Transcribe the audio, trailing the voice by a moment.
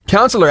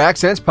Counselor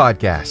Accents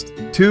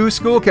Podcast. Two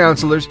school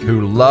counselors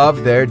who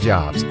love their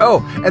jobs.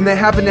 Oh, and they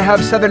happen to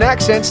have Southern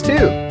accents too.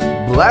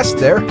 Bless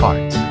their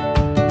hearts.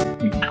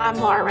 I'm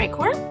Laura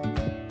Raincourt.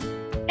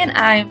 And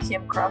I am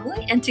Kim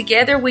Crumley. And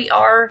together we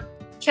are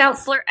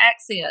Counselor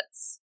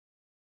Accents.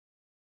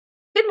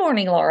 Good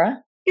morning,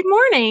 Laura. Good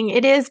morning.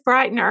 It is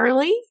bright and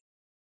early.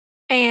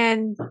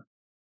 And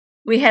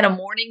we had a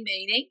morning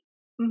meeting.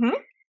 Mm-hmm.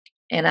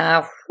 And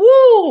I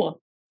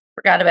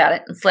forgot about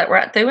it and slept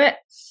right through it.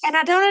 And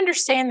I don't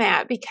understand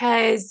that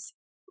because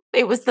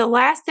it was the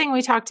last thing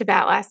we talked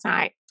about last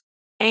night.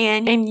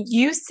 And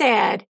you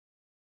said,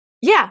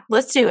 yeah,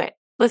 let's do it.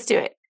 Let's do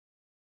it.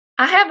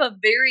 I have a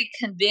very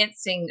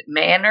convincing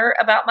manner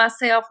about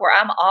myself where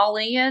I'm all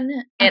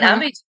in and I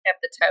may just have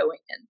the toe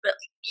in. But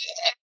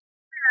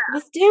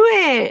let's do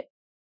it.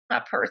 My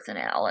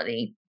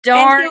personality.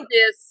 Darn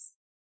this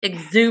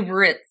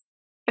exuberance.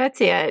 That's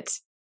it.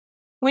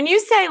 When you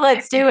say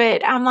let's do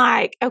it, I'm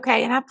like,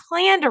 okay, and I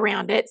planned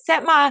around it,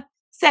 set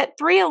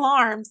 3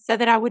 alarms so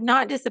that I would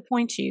not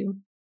disappoint you.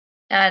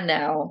 I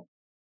know.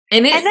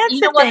 And you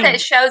know what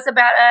that shows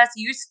about us?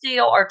 You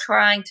still are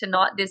trying to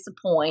not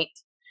disappoint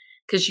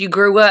because you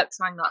grew up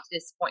trying not to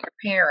disappoint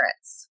your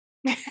parents.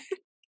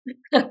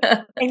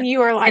 And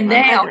you are like and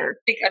my now mother.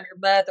 I think I'm your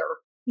mother.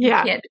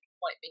 Yeah. You can't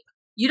disappoint me.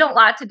 You don't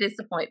like to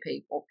disappoint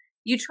people.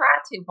 You try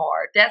too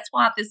hard. That's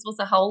why this was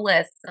a whole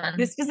lesson.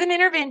 This was an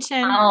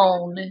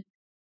intervention.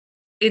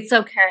 It's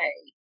okay.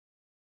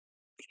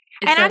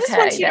 And I just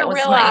want you to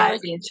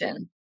realize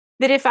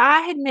that if I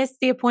had missed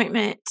the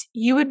appointment,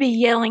 you would be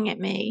yelling at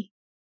me.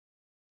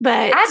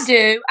 But I do,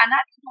 and I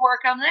need to work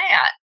on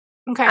that.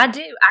 Okay. I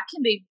do. I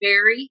can be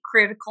very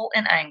critical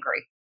and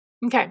angry.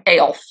 Okay.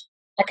 Elf.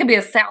 I can be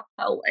a South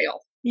Pole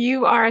elf.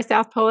 You are a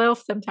South Pole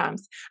elf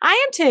sometimes. I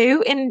am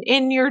too.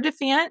 In your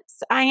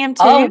defense, I am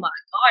too. Oh my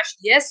gosh,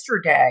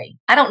 yesterday.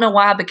 I don't know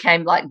why I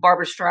became like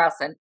Barbara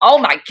Streisand. Oh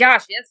my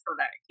gosh,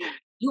 yesterday.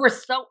 You were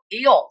so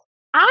ill.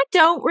 I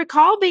don't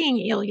recall being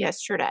ill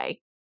yesterday.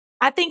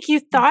 I think you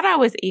thought I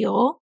was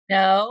ill.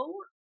 No.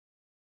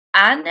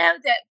 I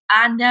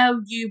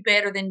know you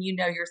better than you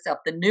know yourself.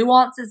 The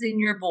nuances in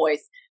your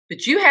voice.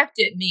 But you have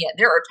to admit,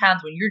 there are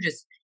times when you're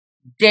just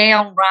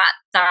downright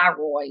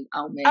thyroid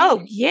on me.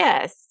 Oh,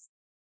 yes.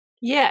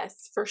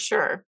 Yes, for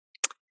sure.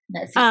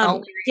 That's the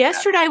only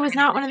yesterday was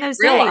not one of those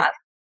days.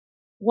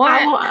 What?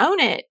 I will own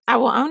it. I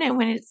will own it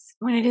when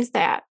it is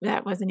that.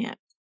 That wasn't it.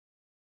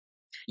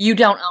 You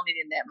don't own it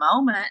in that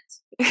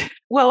moment.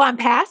 Well, I'm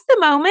past the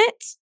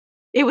moment.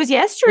 It was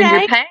yesterday. When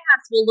you're past,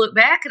 we'll look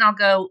back and I'll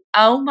go,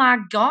 oh my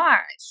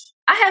gosh.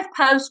 I have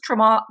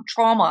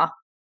post-trauma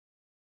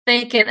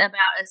thinking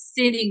about us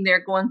sitting there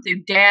going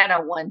through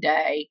data one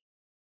day.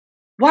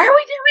 Why are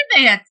we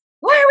doing this?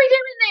 Why are we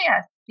doing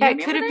this?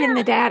 That could have been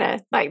the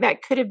data. Like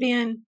that could have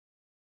been.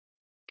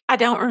 I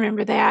don't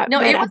remember that.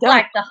 No, it was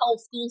like the whole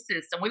school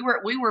system. We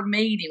were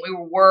meeting. We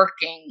were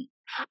working.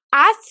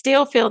 I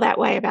still feel that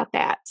way about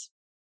that.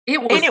 It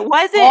was and it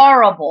wasn't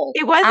horrible.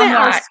 It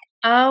wasn't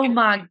oh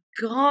my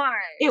gosh.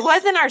 It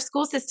wasn't our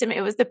school system. It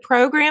was the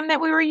program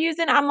that we were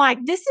using. I'm like,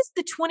 this is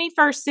the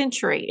 21st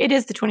century. It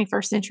is the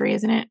 21st century,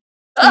 isn't it?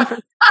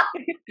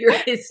 You're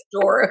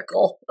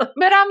historical. But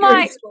I'm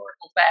like,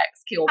 historical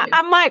facts kill me.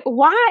 I'm like,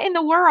 why in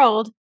the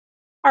world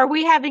are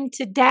we having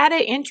to data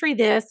entry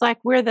this like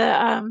we're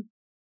the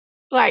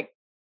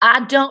I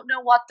don't know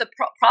what the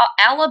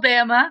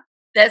Alabama.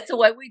 That's the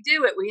way we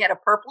do it. We had a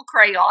purple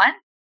crayon.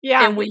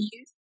 Yeah, and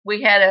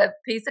we had a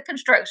piece of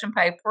construction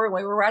paper and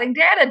we were writing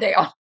data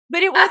down.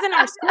 But it wasn't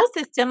our school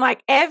system.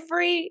 Like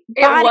everybody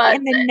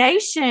in the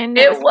nation,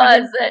 it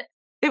wasn't.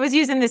 That was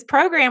using this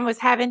program was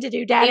having to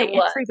do data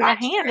entry by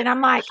hand, and I'm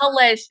like,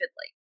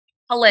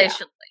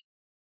 allegedly.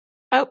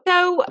 Oh,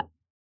 so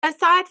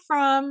aside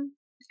from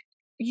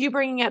you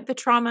bringing up the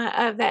trauma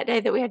of that day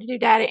that we had to do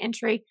data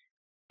entry,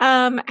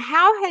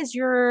 how has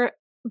your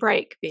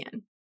break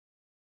been?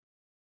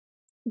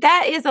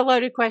 That is a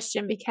loaded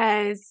question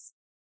because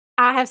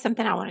I have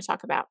something I want to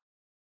talk about.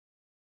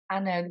 I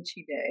know that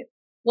you do.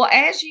 Well,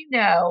 as you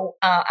know,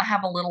 I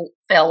have a little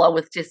fellow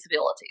with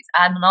disabilities.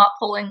 I'm not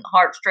pulling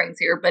heartstrings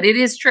here, but it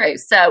is true.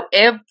 So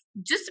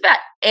just about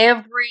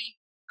every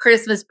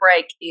Christmas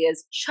break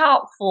is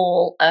chock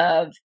full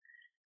of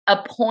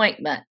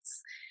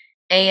appointments.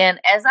 And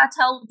as I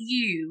told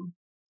you,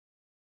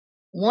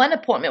 one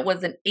appointment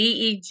was an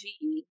EEG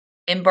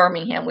in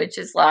Birmingham, which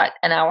is like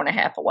an hour and a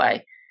half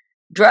away.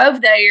 Drove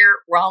there,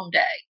 wrong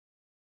day.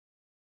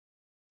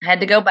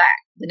 Had to go back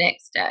the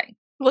next day.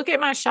 Look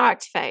at my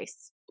shocked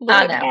face.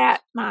 Look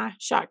at my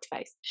shocked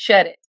face.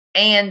 Shut it.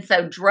 And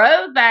so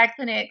drove back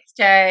the next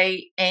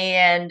day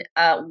and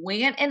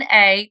went and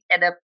ate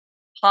at a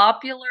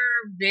popular,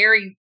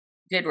 very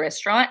good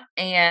restaurant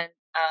and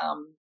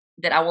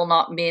that I will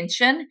not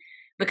mention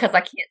because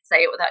I can't say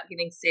it without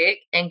getting sick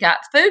and got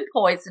food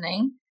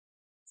poisoning.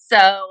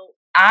 So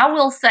I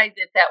will say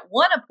that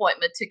one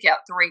appointment took out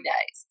 3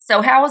 days.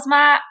 So how was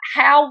my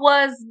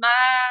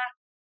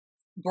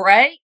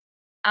break?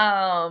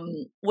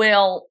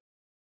 Well,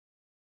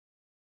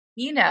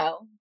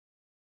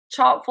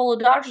 chock full of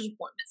doctor's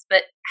appointments,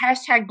 but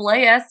hashtag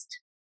blessed.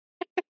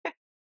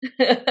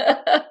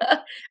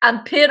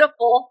 I'm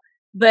pitiful,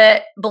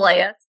 but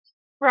blessed.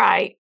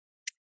 Right.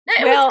 No,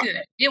 it was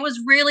good. It was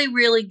really,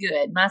 really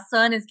good. My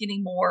son is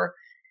getting more,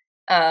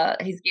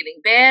 he's getting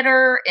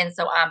better, and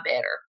so I'm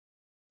better.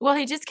 Well,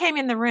 he just came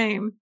in the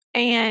room,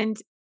 and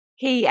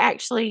he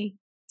actually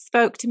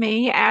spoke to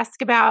me,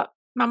 asked about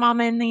my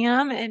mama and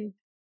them, and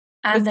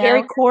was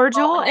very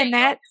cordial, and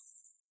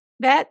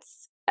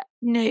that's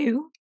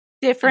new,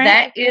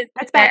 different.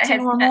 That's back to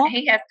normal.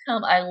 He has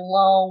come a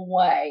long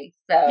way.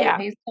 So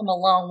he's come a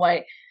long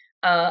way.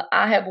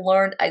 I have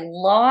learned a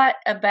lot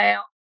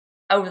about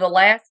over the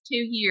last 2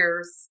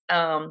 years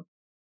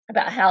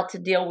about how to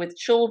deal with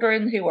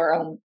children who are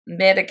on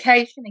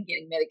medication and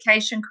getting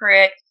medication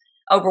correct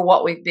over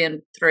what we've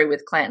been through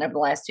with Clanton over the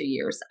last 2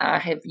 years. I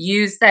have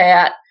used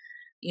that,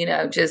 you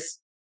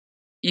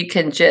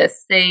can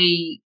just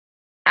see,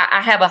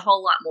 I have a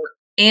whole lot more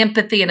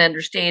empathy and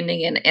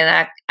understanding, and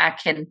I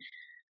can,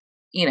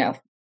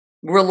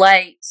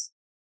 relate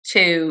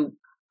to,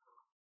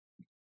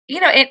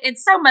 and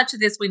so much of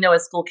this we know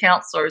as school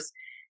counselors,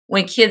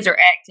 when kids are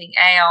acting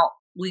out,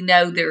 we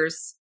know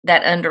there's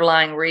that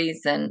underlying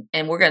reason,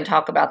 and we're going to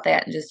talk about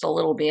that in just a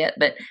little bit.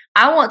 But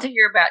I want to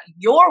hear about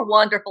your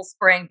wonderful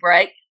spring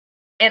break,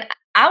 and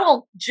I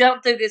will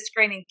jump through this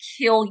screen and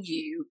kill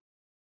you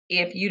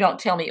if you don't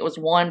tell me it was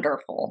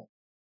wonderful.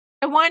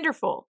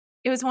 Wonderful.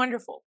 It was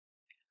wonderful.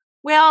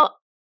 Well,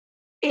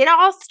 it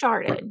all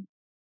started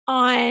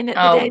on the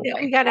day that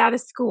we got out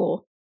of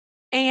school.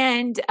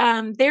 And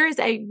there is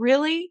a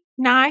really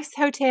nice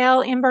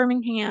hotel in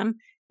Birmingham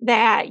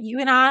that you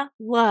and I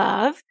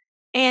love,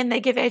 and they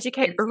give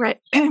educator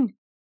rates.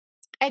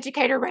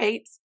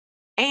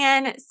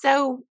 And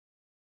so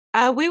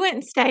we went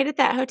and stayed at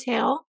that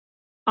hotel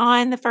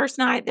on the first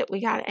night that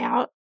we got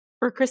out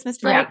for Christmas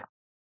break.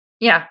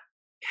 Yeah.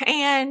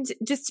 And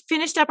just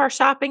finished up our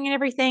shopping and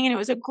everything. And it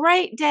was a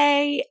great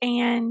day.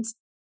 And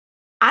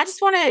I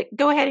just want to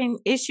go ahead and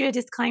issue a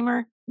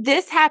disclaimer.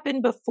 This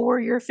happened before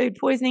your food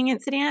poisoning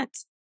incident.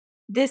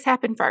 This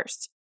happened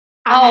first.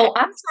 I'm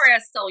sorry I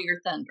stole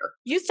your thunder.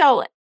 You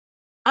stole it.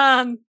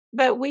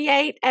 But we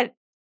ate at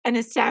an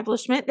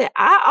establishment that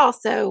I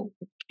also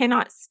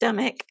cannot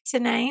stomach to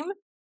name.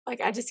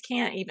 Like, I just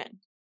can't even.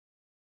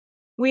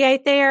 We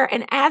ate there,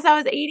 and as I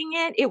was eating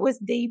it, it was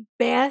the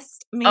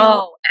best meal.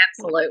 Oh,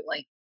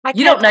 absolutely.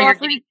 You don't know you're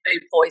getting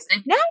food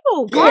poisoning.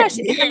 No, gosh,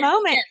 in the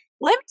moment.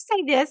 Let me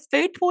say this,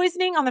 food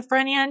poisoning on the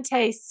front end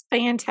tastes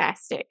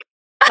fantastic.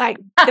 Like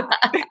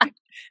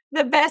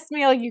the best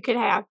meal you could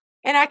have.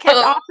 And I kept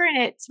offering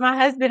it to my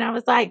husband. I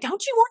was like,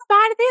 don't you want a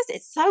bite of this?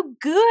 It's so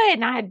good.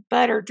 And I had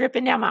butter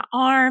dripping down my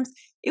arms.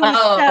 It was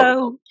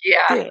so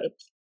good.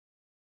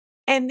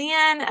 And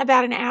then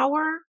about an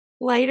hour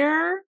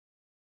later,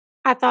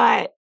 I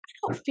thought, I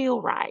don't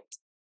feel right.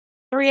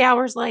 3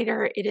 hours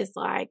later, it is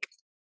like,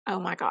 oh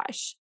my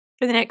gosh.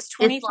 For the next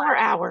 24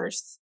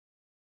 hours.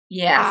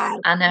 Yes,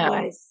 I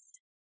know.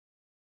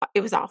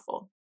 It was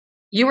awful.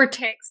 You were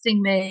texting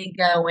me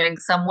going,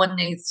 someone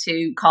needs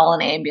to call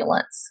an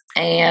ambulance.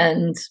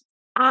 And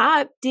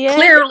I did.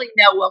 Clearly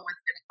no one was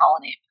going to call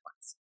an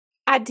ambulance.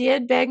 I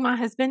did beg my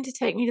husband to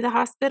take me to the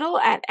hospital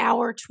at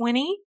hour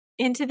 20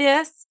 into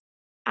this.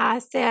 I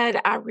said,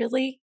 I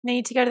really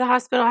need to go to the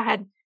hospital. I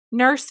had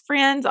nurse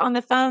friends on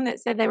the phone that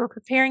said they were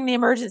preparing the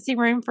emergency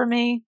room for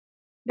me.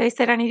 They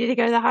said I needed to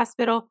go to the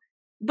hospital.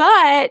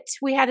 But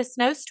we had a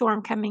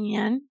snowstorm coming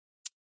in.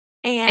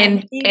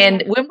 And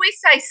when we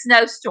say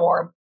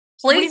snowstorm,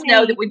 please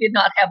know that we did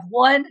not have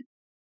one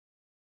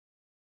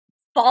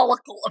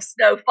follicle of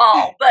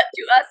snowfall, but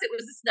to us it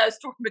was a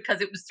snowstorm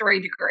because it was 3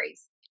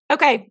 degrees.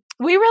 Okay,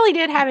 we really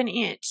did have an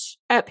inch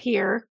up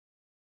here.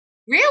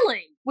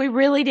 Really? We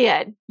really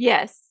did.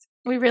 Yes,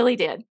 we really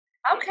did.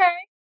 Okay.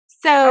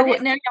 So I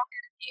didn't know y'all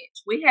had an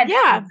inch. We had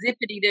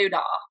zippity doo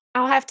dah.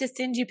 I'll have to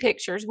send you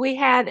pictures. We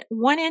had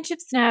 1 inch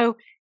of snow,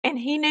 and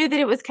he knew that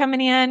it was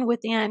coming in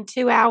within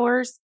 2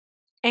 hours.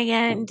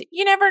 And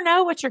you never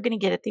know what you're going to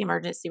get at the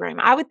emergency room.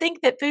 I would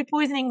think that food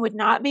poisoning would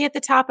not be at the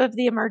top of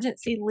the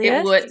emergency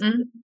list.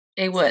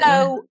 It wouldn't.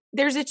 So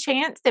there's a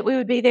chance that we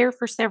would be there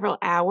for several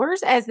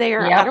hours as they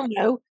are, I don't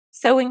know,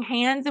 sewing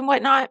hands and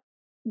whatnot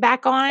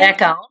back on.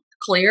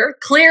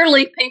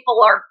 Clearly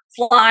people are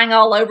flying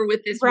all over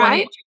with this 1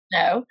 inch of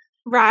snow.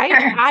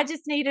 Right. I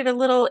just needed a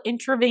little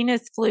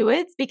intravenous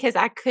fluids because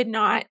I could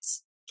not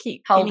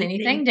hold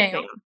anything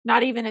down.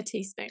 Not even a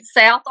teaspoon.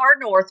 South or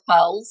North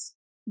poles.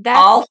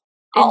 That's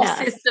all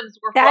systems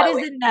were flowing.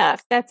 That is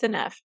enough. That's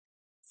enough.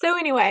 So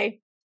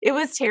anyway, it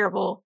was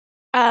terrible.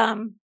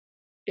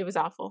 It was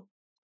awful.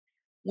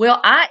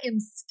 Well, I am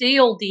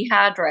still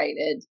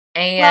dehydrated.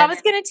 And I was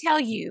going to tell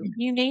you,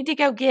 you need to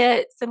go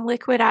get some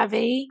liquid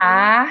IV.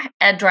 I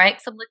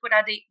drank some liquid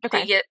IV,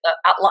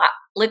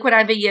 liquid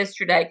IV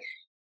yesterday.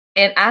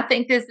 And I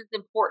think this is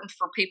important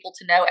for people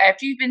to know.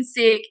 After you've been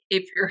sick,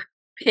 if your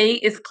pee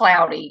is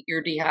cloudy,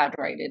 you're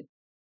dehydrated.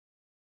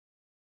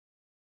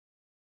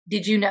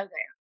 Did you know that?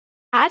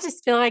 I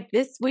just feel like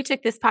we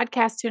took this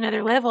podcast to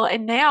another level,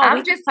 and now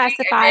we can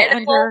classify it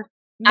under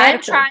I'm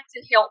medical. trying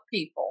to help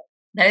people.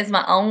 That is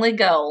my only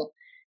goal.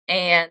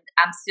 And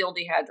I'm still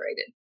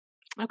dehydrated.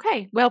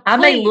 Okay. Well, I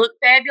may please look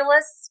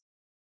fabulous.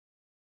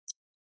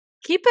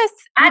 keep us.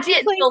 I would you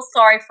didn't please- feel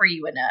sorry for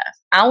you enough.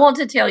 I want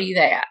to tell you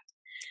that.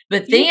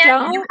 But You then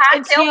don't you hightailed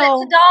it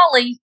until- to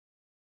Dolly.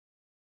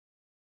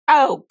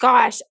 Oh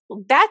gosh,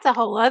 that's a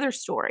whole other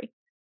story.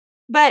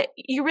 But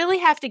you really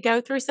have to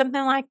go through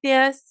something like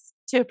this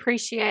to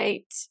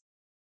appreciate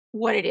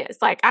what it is.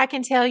 Like I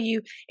can tell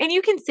you, and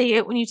you can see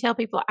it when you tell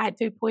people I had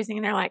food poisoning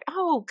and they're like,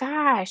 oh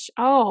gosh,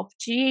 oh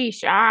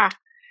geez,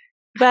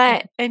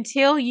 But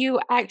until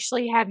you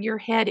actually have your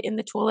head in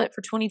the toilet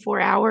for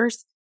 24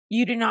 hours,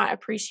 you do not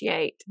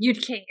appreciate. You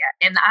can't.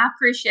 And I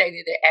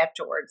appreciated it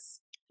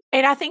afterwards.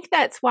 And I think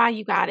that's why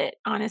you got it,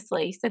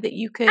 honestly, so that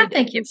you could I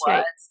think it appreciate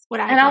was. what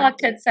I And all I gone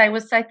through. could say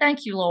was say,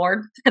 thank you,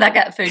 Lord, that I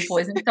got food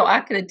poisoning so I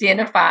could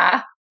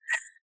identify.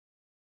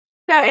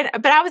 So,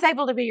 but I was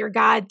able to be your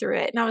guide through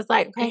it. And I was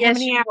like, okay, how Yes,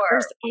 many you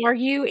hours are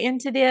you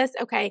into this?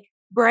 Okay,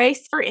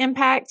 brace for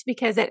impact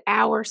because at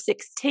hour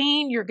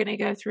 16, you're going to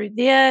go through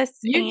this.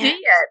 You and did.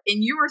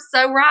 And you were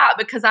so right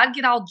because I'd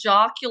get all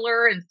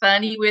jocular and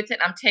funny with it.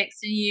 I'm texting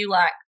you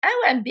like,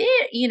 oh, I'm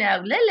bit, la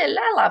la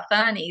la la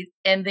funnies.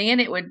 And then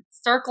it would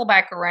circle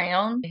back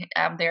around.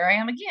 There I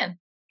am again.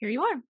 Here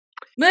you are.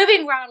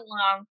 Moving right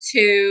along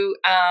to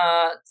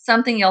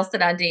something else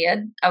that I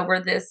did over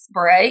this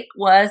break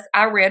was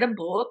I read a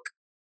book.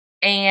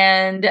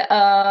 And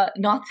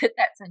not that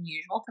that's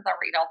unusual because I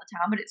read all the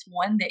time, but it's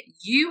one that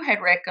you had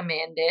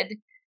recommended.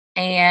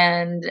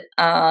 And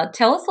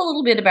tell us a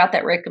little bit about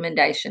that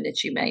recommendation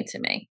that you made to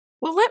me.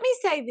 Well, let me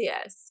say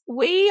this.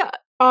 We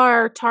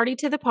are tardy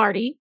to the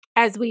party,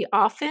 as we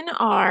often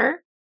are,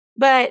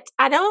 but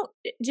I don't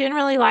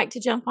generally like to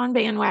jump on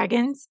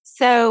bandwagons.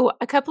 So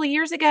a couple of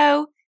years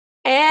ago,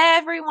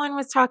 everyone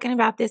was talking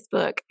about this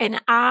book, and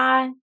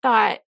I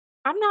thought,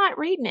 I'm not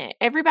reading it.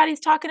 Everybody's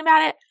talking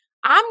about it.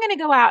 I'm going to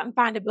go out and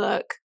find a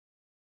book,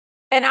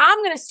 and I'm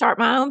going to start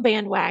my own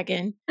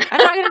bandwagon. I'm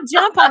not going to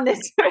jump on this.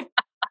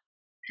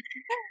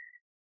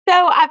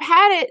 So I've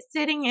had it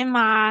sitting in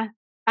my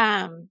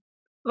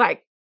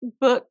like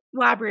book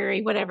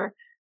library, whatever,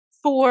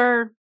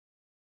 for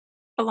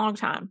a long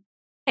time.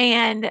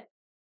 And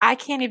I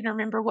can't even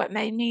remember what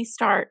made me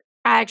start.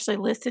 I actually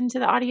listened to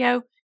the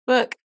audio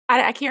book.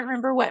 I can't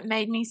remember what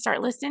made me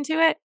start listening to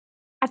it.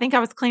 I think I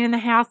was cleaning the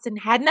house and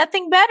had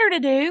nothing better to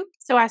do.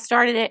 So I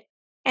started it.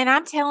 And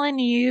I'm telling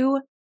you,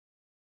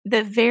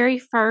 the very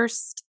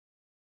first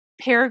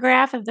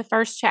paragraph of the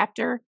first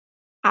chapter,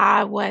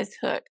 I was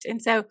hooked. And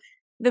so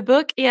the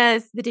book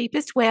is The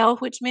Deepest Well,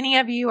 which many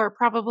of you are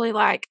probably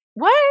like,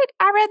 what?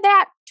 I read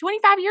that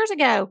 25 years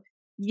ago.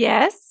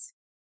 Yes.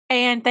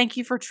 And thank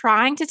you for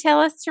trying to tell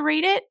us to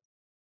read it.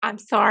 I'm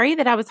sorry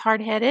that I was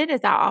hard-headed,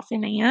 as I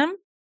often am.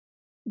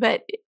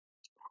 But,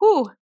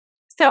 whew.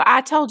 So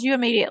I told you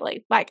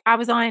immediately, like I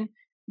was on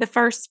the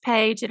first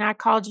page and I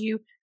called you,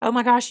 oh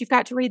my gosh, you've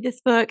got to read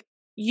this book.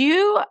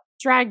 You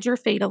dragged your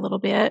feet a little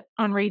bit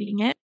on reading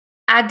it.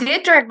 I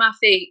did drag my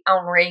feet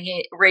on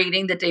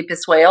reading The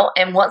Deepest Well.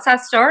 And once I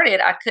started,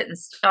 I couldn't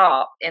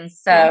stop. And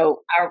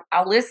so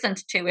I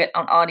listened to it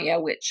on audio,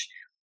 which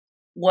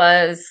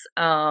was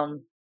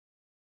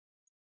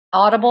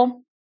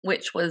Audible,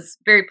 which was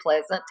very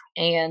pleasant.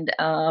 And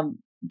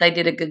they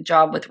did a good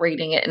job with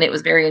reading it, and it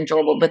was very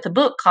enjoyable. But the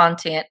book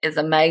content is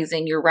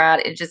amazing. You're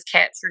right. It just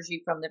captures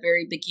you from the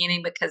very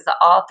beginning because the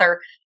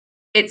author,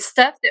 it's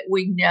stuff that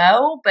we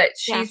know, but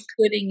she's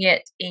putting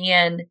it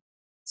in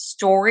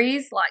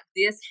stories like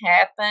this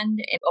happened.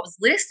 And I was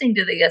listening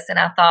to this and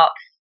I thought,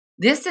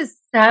 this is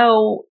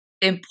so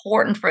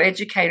important for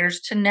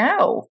educators to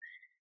know.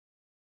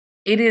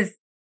 It is,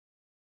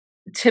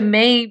 to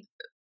me,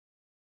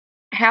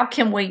 how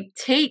can we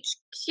teach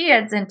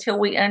kids until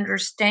we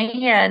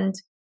understand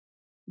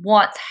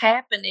what's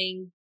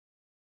happening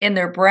in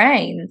their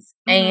brains?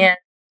 Mm-hmm. And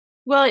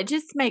well, it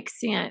just makes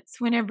sense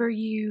whenever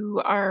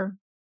you are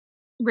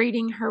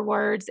reading her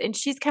words, and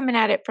she's coming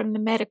at it from the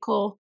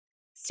medical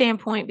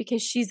standpoint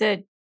because she's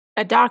a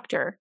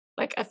doctor,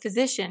 like a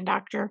physician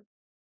doctor.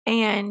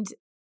 And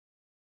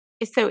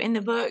so in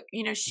the book,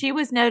 she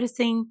was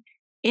noticing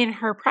in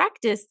her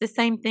practice the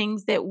same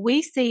things that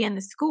we see in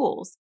the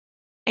schools.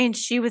 And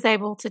she was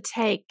able to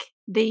take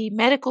the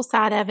medical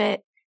side of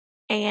it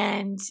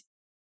and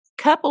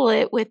couple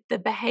it with the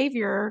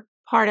behavior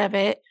part of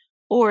it,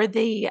 or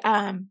the,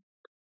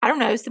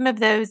 some of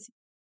those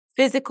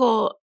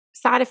physical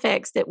side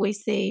effects that we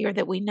see or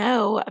that we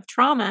know of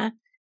trauma.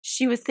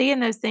 She was seeing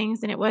those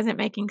things and it wasn't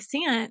making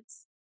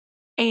sense.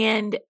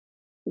 And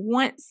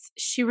once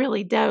she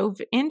really dove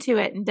into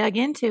it and dug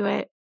into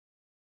it,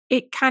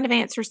 it kind of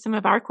answers some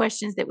of our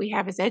questions that we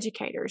have as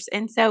educators.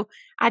 And so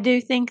I do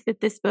think that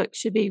this book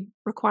should be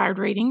required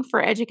reading for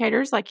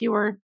educators, like you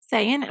were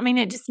saying. I mean,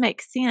 it just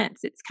makes sense.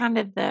 It's kind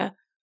of the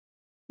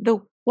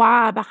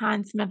why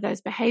behind some of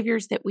those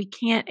behaviors that we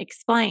can't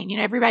explain.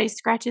 Everybody's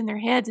scratching their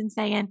heads and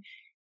saying,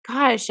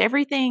 gosh,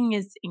 everything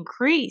is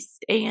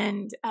increased.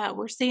 And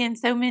we're seeing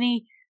so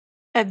many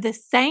of the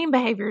same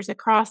behaviors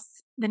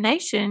across the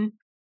nation.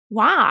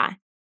 Why?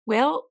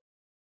 Well,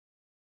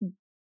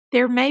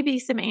 there may be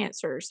some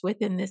answers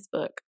within this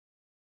book.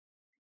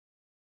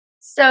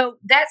 So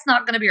that's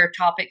not going to be our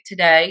topic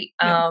today.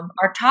 No.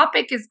 Our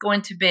topic is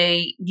going to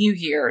be New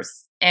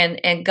Year's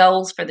and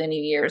goals for the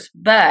New Year's.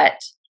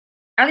 But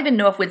I don't even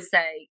know if we'd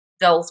say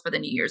goals for the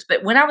New Year's.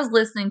 But when I was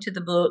listening to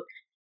the book,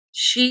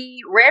 she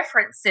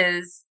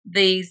references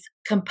these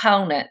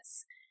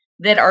components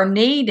that are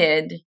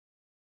needed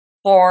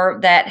for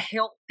that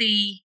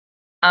healthy,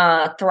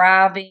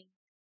 thriving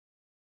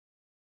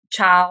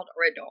child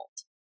or adult.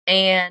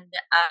 And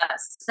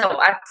so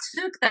I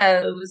took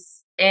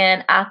those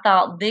and I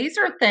thought these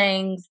are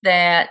things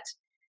that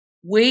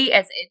we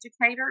as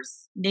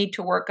educators need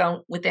to work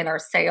on within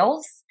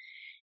ourselves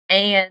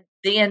and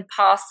then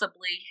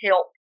possibly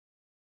help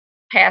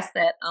pass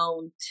that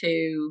on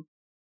to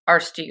our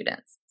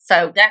students.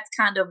 So that's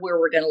kind of where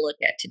we're going to look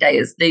at today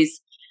is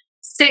these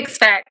 6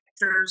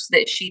 factors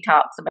that she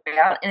talks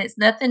about. And it's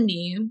nothing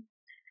new,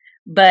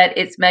 but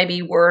it's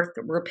maybe worth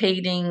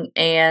repeating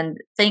and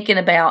thinking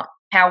about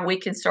how we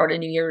can start a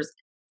New Year's.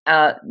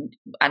 I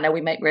know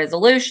we make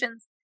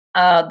resolutions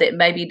that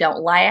maybe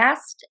don't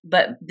last,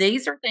 but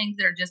these are things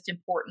that are just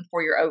important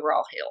for your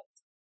overall health.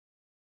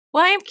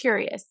 Well, I am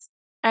curious.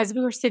 As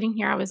we were sitting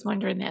here, I was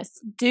wondering this.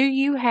 Do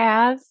you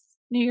have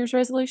New Year's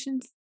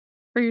resolutions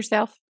for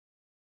yourself?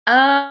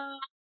 I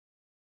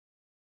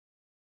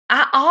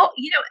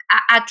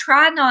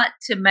try not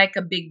to make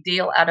a big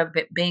deal out of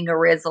it being a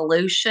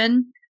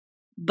resolution,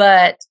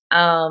 but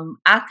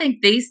I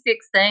think these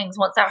 6 things,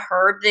 once I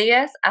heard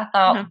this, I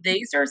thought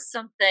these are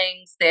some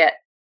things that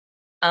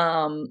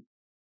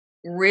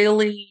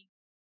really,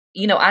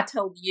 I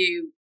told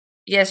you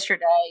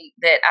yesterday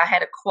that I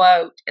had a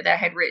quote that I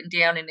had written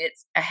down, and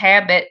it's a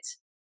habit.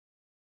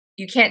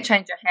 You can't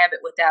change a habit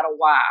without a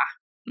why.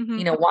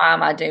 Mm-hmm. Why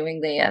am I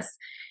doing this?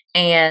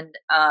 And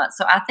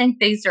so I think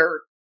these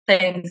are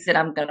things that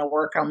I'm going to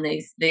work on,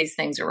 these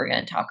things that we're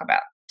going to talk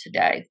about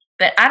today.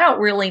 But I don't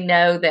really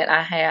know that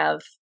I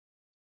have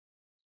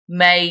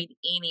made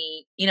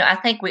any, I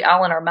think we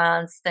all in our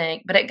minds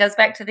think, but it goes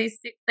back to these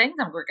 6 things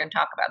that we're going to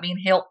talk about, being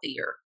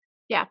healthier.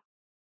 Yeah.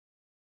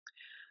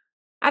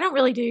 I don't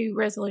really do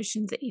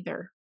resolutions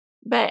either,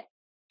 but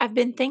I've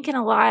been thinking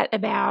a lot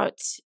about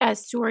a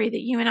story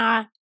that you and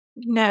I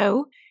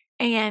know,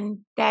 and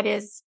that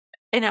is,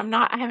 and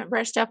I haven't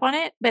brushed up on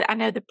it, but I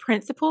know the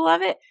principle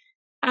of it.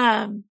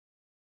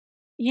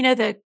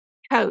 The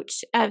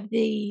coach of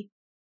the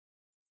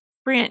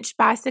French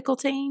bicycle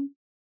team,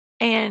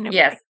 and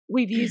yes,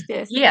 we've used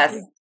this. Yes,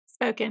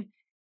 spoken,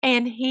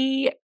 and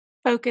he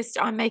focused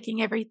on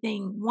making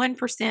everything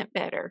 1%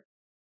 better.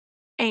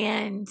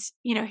 And,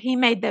 he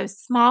made those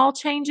small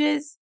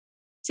changes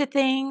to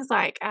things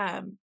like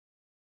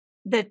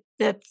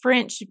the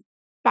French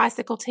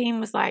bicycle team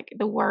was like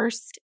the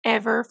worst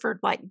ever for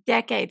like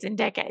decades and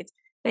decades.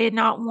 They had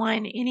not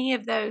won any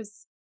of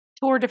those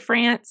Tour de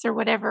France or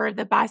whatever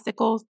the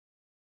bicycle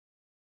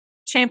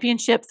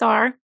championships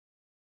are.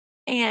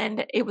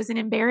 And it was an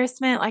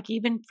embarrassment. Like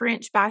even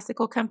French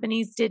bicycle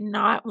companies did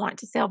not want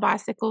to sell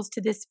bicycles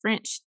to this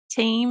French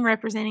team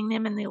representing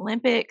them in the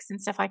Olympics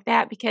and stuff like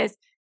that because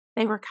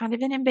they were kind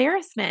of an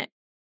embarrassment.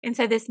 And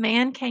so this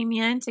man came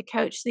in to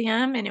coach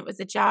them, and it was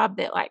a job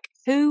that like,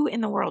 who in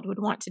the world would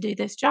want to do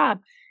this job?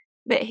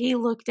 But he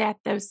looked at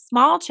those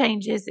small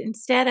changes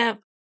instead of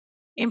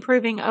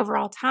improving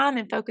overall time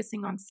and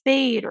focusing on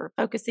speed or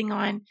focusing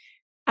on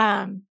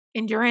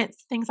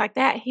endurance, things like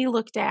that. He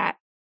looked at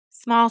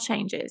small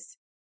changes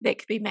that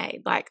could be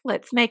made. Like,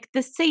 let's make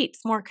the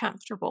seats more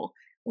comfortable.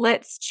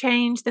 Let's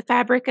change the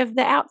fabric of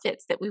the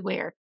outfits that we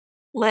wear.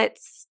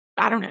 Let's,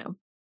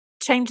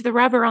 change the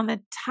rubber on the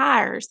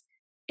tires.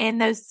 And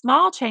those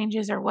small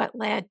changes are what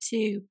led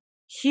to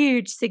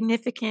huge,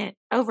 significant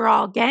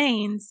overall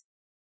gains.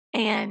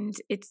 And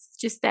it's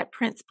just that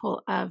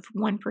principle of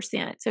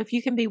 1%. So if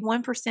you can be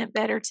 1%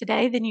 better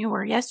today than you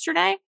were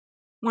yesterday,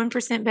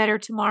 1% better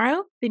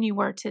tomorrow than you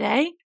were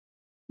today,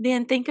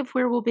 then think of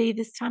where we'll be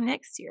this time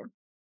next year.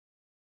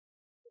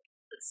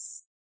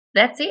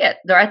 That's it.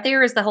 Right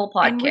there is the whole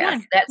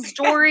podcast. That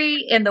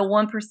story and the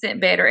 1%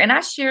 better. And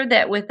I shared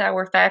that with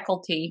our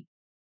faculty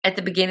at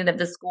the beginning of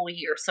the school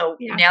year. So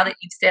now that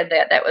you've said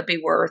that, that would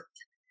be worth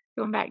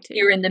going back to.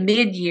 You're in the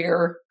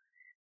mid-year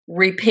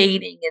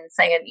repeating and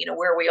saying,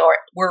 where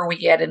are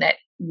we at in that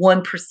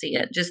 1%,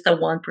 just the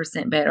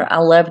 1% better. I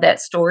love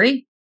that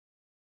story.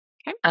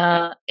 Okay.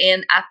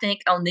 And I think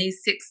on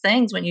these 6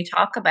 things, when you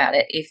talk about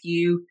it, if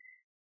you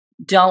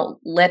don't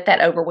let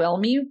that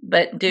overwhelm you,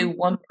 but do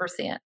 1%,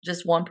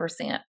 just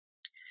 1%.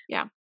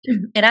 Yeah.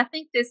 And I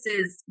think this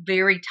is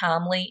very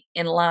timely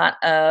in light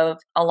of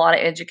a lot of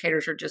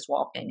educators are just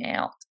walking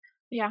out.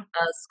 Yeah.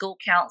 School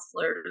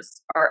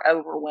counselors are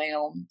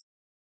overwhelmed.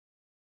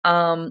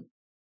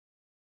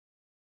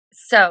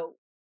 So,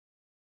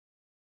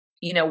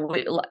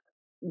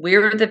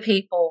 we're the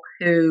people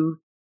who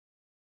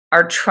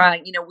are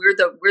trying,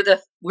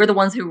 we're the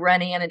ones who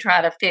run in and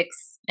try to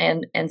fix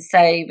and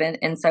save.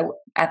 And so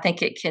I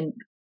think it can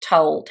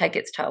take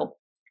its toll.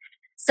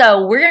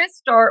 So we're going to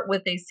start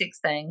with these 6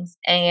 things.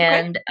 Okay.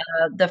 And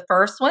the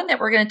first one that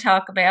we're going to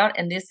talk about,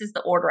 and this is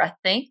the order I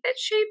think that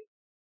she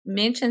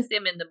mentions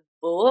them in the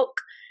book,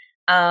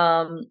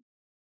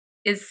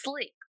 is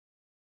sleep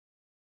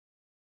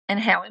and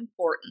how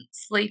important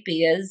sleep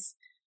is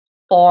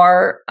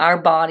for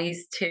our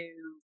bodies to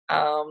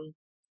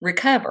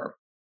recover.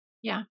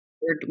 Yeah.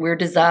 We're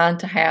designed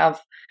to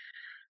have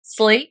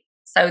sleep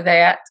so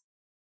that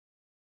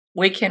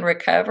we can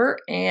recover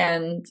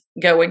and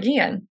go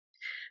again.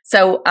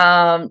 So,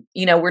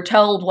 we're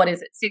told, what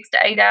is it, 6 to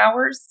 8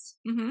 hours?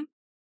 Mm-hmm.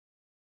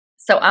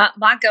 So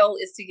my goal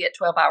is to get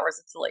 12 hours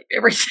of sleep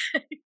every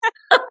day.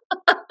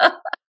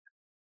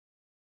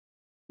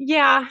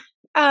 Yeah.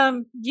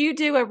 You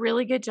do a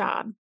really good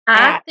job.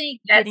 I at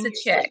think that's getting a your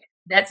check. sleep.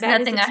 That's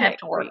That is nothing a I have check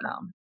to for work you.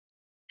 on.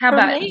 How For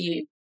about me,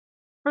 you?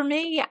 For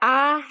me,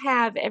 I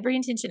have every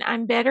intention.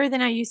 I'm better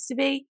than I used to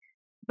be,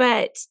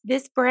 but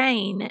this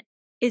brain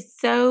is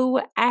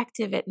so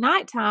active at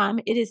nighttime.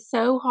 It is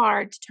so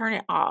hard to turn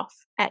it off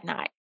at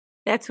night.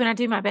 That's when I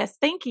do my best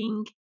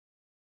thinking.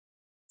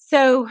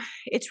 So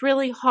it's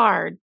really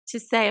hard to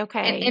say,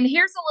 okay, And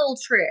here's a little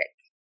trick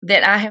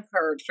that I have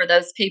heard for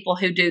those people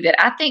who do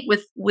that. I think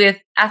with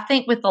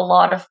a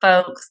lot of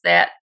folks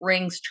that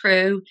rings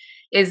true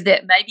is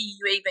that maybe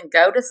you even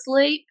go to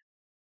sleep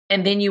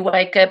and then you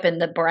wake up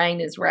and the brain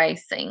is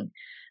racing.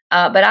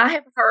 But I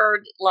have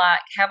heard,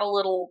 like, have a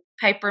little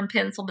paper and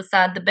pencil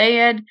beside the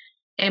bed,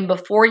 and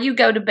before you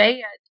go to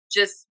bed,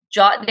 just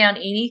jot down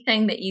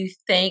anything that you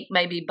think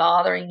may be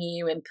bothering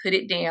you and put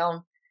it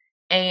down.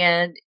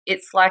 And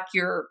it's like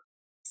you're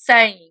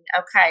saying,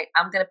 okay,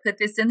 I'm going to put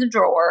this in the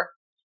drawer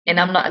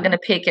and I'm not going to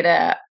pick it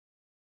up.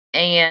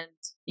 And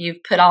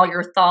you've put all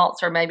your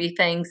thoughts or maybe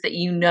things that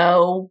you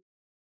know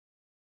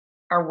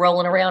are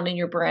rolling around in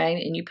your brain,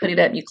 and you put it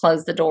up and you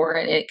close the door,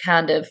 and it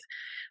kind of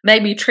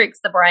maybe tricks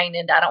the brain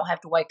and I don't have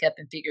to wake up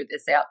and figure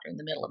this out during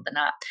the middle of the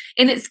night.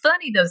 And it's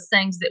funny, those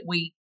things that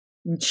we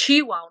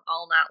chew on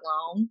all night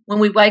long, when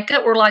we wake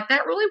up, we're like,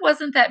 that really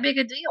wasn't that big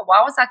a deal.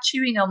 Why was I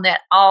chewing on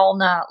that all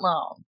night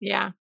long?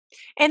 yeah.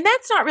 And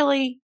that's not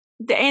really,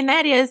 and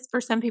that is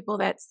for some people,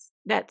 that's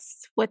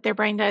what their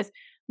brain does.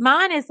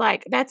 Mine is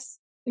like, that's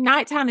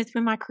nighttime is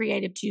when my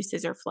creative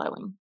juices are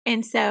flowing.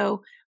 And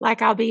so,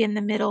 like, I'll be in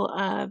the middle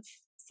of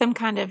some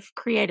kind of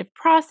creative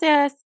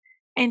process,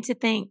 and to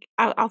think,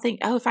 I'll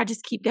think, oh, if I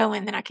just keep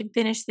going, then I can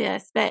finish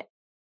this. But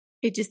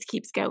it just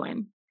keeps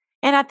going.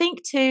 And I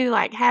think too,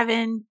 like,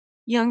 having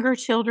younger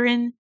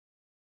children,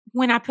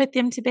 when I put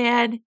them to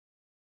bed,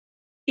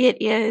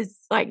 it is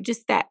like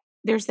just that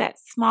there's that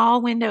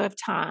small window of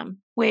time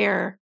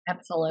where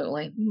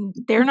Absolutely.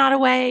 they're not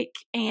awake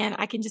and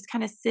I can just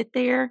kind of sit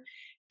there.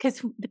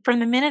 Because from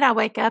the minute I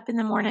wake up in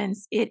the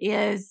mornings, it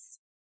is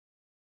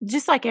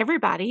just like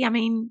everybody. I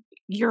mean,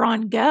 you're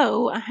on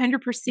go 100%.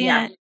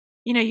 Yeah.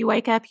 You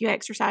wake up, you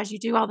exercise, you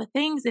do all the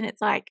things. And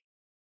it's like,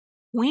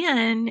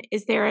 when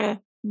is there a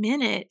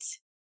minute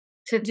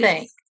To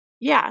think.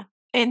 Yeah.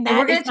 And And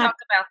we're that going is to talk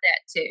about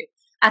that too.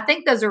 I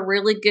think those are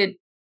really good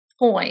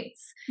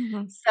points.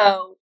 Mhm.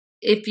 So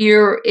if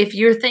you're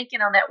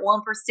thinking on that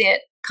 1%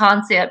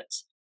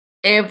 concept,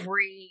 that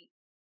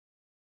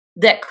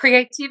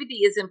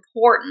creativity is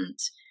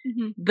important,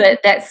 Mhm.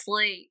 but that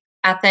sleep,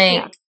 I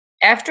think, Yeah.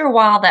 after a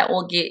while, that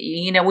will get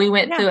you. We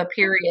went Yeah. through a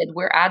period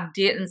where I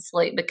didn't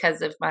sleep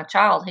because of my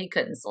child. He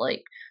couldn't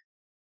sleep.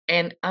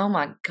 And oh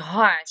my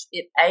gosh,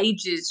 it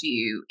ages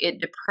you.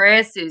 It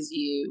depresses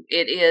you.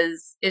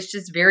 It's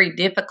just very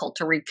difficult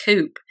to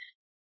recoup.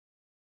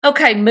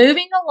 Okay,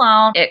 moving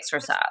along,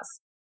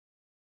 exercise.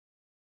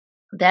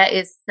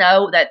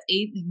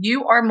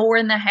 You are more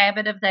in the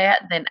habit of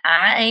that than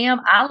I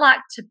am. I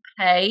like to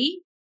pay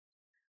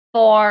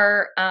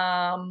for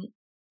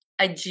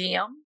a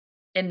gym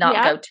and not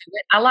Yeah. go to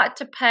it. I like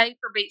to pay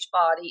for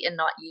Beachbody and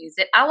not use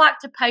it. I like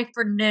to pay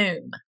for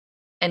Noom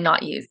and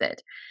not use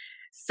it.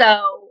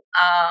 So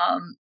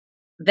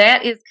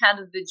that is kind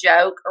of the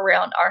joke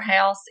around our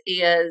house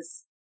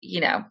is,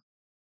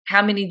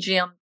 how many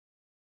gym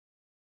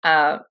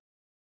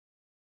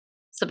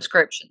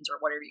subscriptions or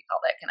whatever you call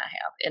that can I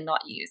have and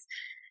not use.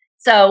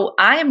 So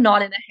I am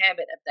not in the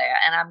habit of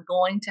that, and I'm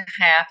going to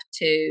have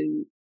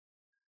to,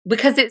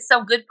 because it's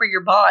so good for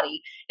your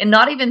body, and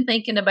not even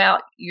thinking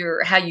about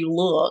how you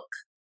look.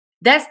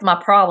 That's my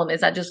problem,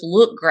 is I just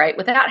look great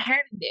without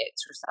having to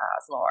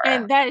exercise, Laura.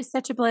 And that is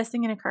such a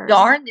blessing and a curse.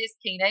 Darn this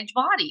teenage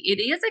body. It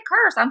is a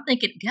curse. I'm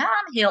thinking, God,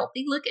 I'm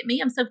healthy. Look at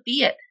me. I'm so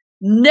fit.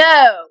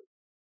 No,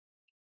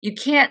 you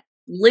can't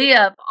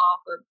live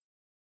off of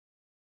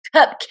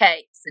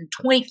cupcakes and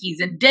Twinkies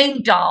and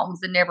ding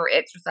dongs and never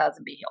exercise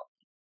and be healthy.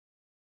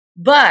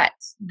 But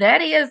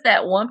that is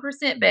that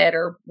 1%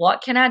 better.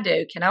 What can I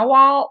do? Can I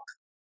walk?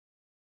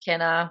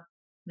 Can I,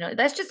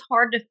 that's just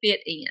hard to fit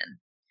in.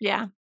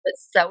 Yeah. But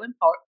so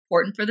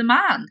important for the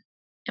mind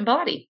and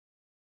body.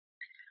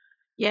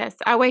 Yes.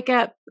 I wake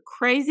up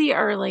crazy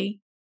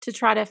early to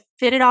try to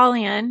fit it all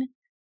in.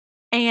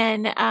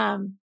 And,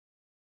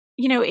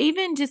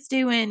 even just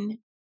doing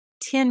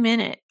 10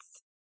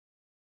 minutes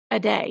a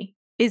day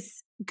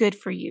is good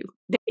for you.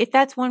 If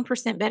that's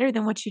 1% better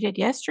than what you did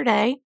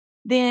yesterday,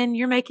 then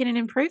you're making an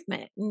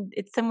improvement, and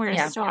it's somewhere to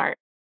Yeah. start.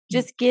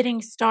 Just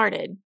getting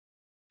started.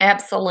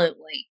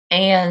 Absolutely.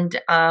 And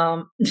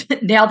now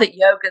that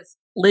yoga's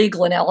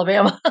legal in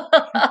Alabama,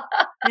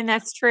 And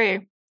that's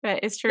true.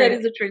 But it's true. that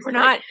is a true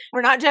story.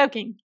 We're not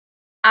joking.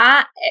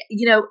 That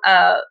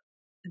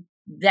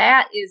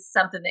is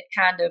something that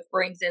kind of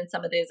brings in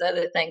some of these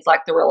other things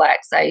like the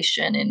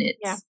relaxation, and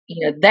it's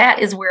that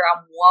is where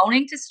I'm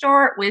wanting to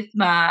start with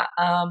my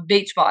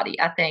Beachbody.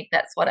 I think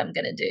that's what I'm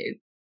going to do.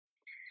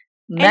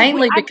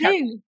 Mainly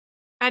because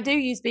I do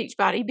use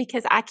Beachbody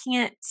because I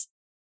can't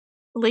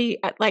leave,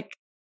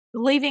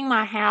 leaving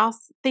my house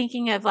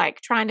thinking of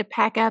like trying to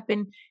pack up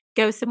and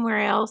go somewhere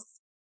else.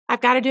 I've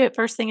got to do it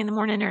first thing in the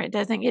morning or it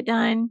doesn't get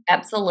done.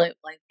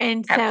 Absolutely.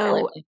 And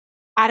so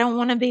I don't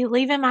want to be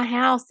leaving my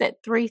house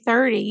at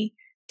 3:30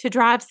 to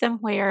drive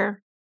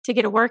somewhere to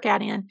get a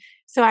workout in.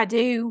 So I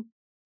do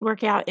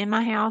work out in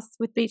my house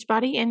with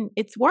Beachbody, and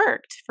it's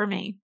worked for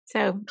me.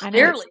 So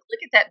clearly,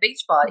 look at that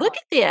Beachbody. Look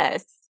at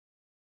this.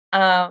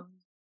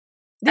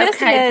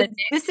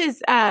 This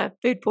is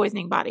food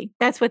poisoning body.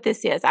 That's what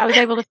this is. I was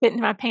able to fit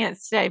into my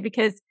pants today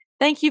because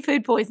thank you,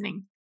 food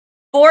poisoning.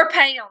 4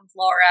 pounds,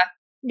 Laura.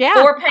 Yeah,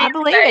 4 pounds, I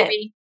believe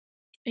baby.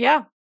 It.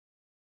 Yeah.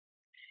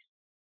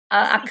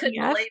 I couldn't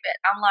believe it.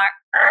 I'm like,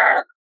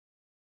 argh.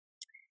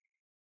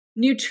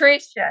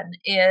 Nutrition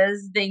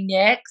is the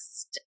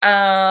next,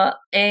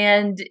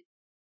 and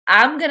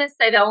I'm going to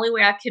say the only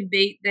way I can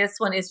beat this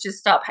one is just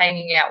stop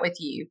hanging out with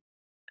you.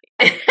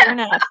 Fair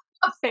enough.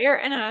 Fair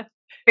enough.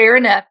 Fair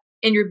enough.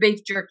 And your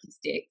beef jerky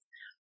sticks.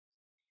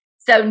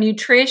 So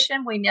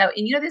nutrition, we know,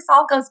 and this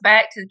all goes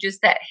back to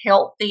just that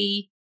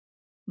healthy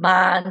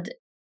mind-body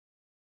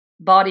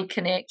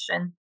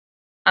connection.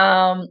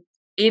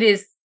 It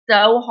is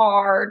so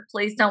hard.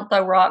 Please don't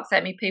throw rocks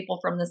at me, people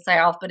from the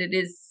South, but it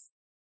is,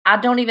 I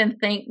don't even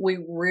think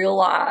we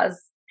realize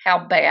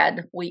how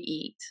bad we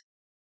eat.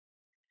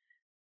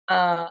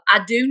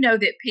 I do know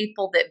that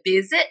people that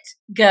visit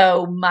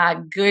go, my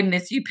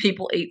goodness, you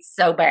people eat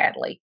so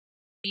badly.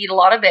 Eat a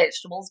lot of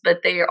vegetables,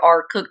 but they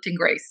are cooked in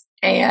grease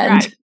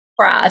and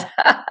fried.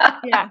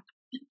 Yeah.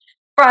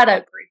 Fried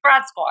okra,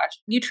 fried squash.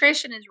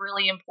 Nutrition is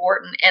really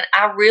important, and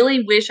I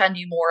really wish I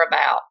knew more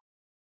about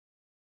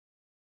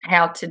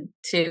how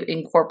to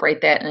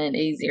incorporate that in an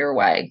easier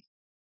way.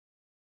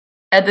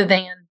 Other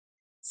than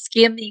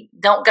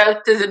don't go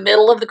through the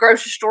middle of the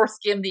grocery store,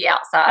 skim the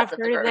outsides of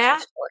the grocery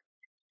store.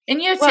 And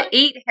to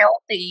eat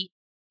healthy,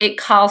 it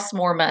costs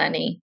more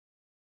money.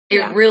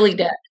 It really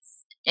does.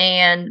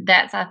 And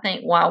that's, I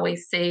think, why we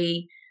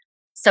see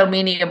so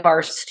many of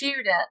our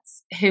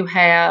students who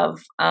have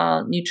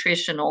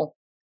nutritional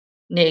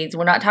needs.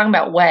 We're not talking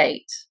about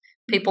weight.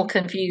 People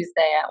confuse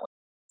that.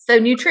 So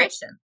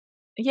nutrition.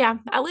 Yeah.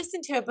 I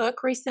listened to a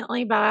book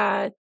recently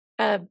by,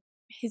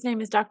 his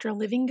name is Dr.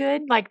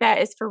 Livingood. Like, that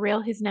is for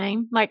real his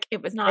name. Like,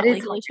 it was not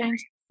legally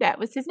changed. That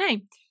was his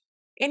name.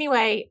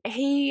 Anyway,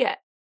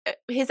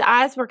 his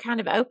eyes were kind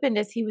of opened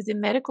as he was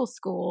in medical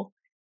school.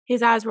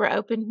 His eyes were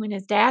open when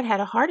his dad had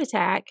a heart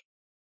attack,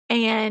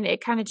 and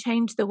it kind of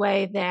changed the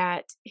way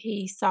that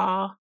he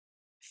saw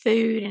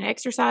food and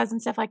exercise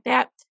and stuff like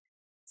that.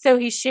 So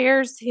he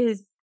shares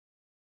his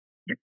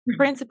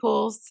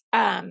principles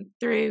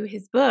through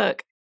his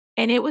book,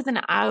 and it was an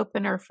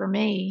eye-opener for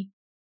me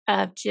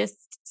of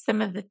just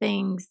some of the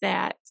things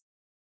that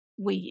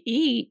we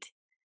eat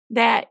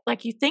that,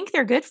 like, you think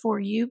they're good for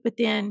you, but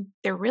then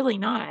they're really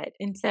not.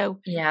 And so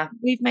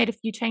we've made a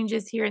few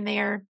changes here and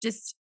there,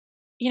 just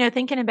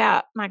thinking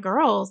about my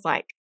girls,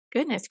 like,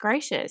 goodness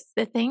gracious,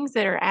 the things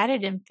that are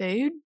added in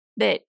food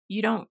that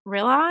you don't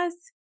realize.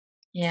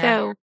 Yeah.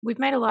 So we've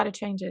made a lot of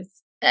changes.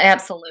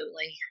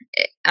 Absolutely.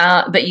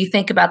 But you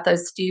think about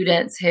those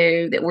students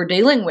that we're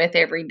dealing with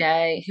every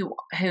day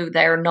who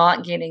they're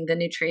not getting the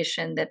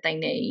nutrition that they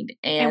need.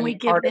 And we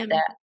part of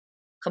that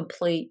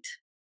complete.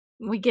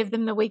 We give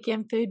them the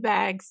weekend food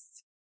bags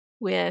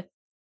with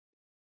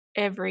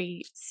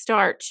every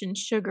starch and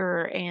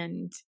sugar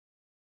and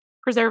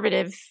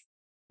preservative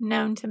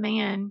known to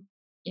man.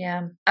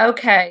 Yeah.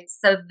 Okay.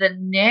 So the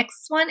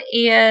next one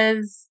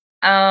is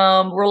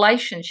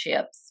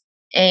relationships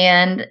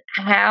and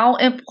how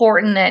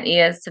important that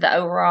is to the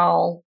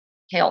overall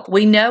health.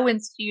 We know in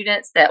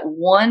students that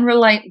one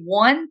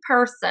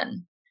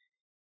person,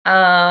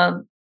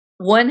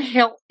 one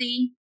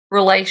healthy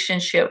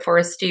relationship for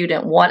a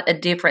student, what a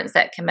difference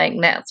that can make.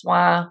 And that's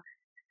why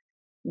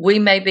we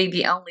may be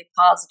the only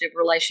positive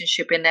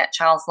relationship in that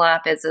child's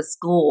life as a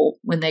school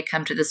when they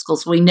come to the school.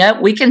 So we know,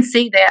 we can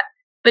see that,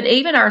 but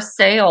even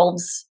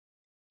ourselves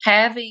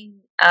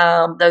having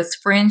those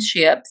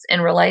friendships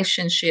and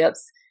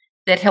relationships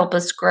that help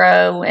us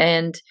grow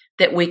and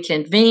that we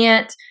can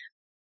vent.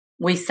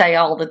 We say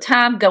all the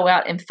time, go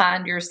out and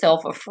find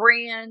yourself a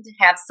friend,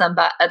 have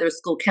other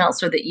school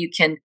counselor that you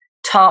can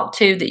talk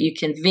to, that you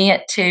can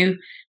vent to,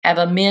 have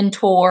a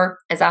mentor,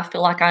 as I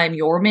feel like I am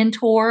your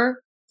mentor,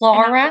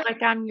 Laura. And I feel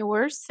like I'm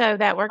yours, so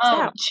that works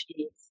out.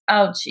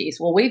 Oh, geez.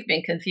 Well, we've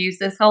been confused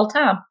this whole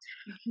time.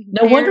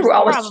 No wonder we're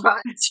always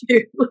trying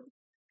to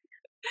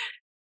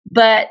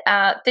But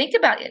think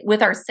about it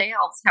with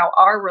ourselves, how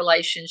our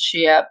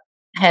relationship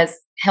has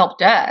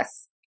helped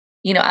us.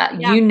 You know,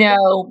 Yeah. you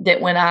know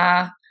that when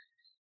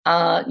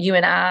you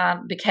and I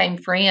became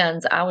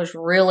friends, I was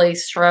really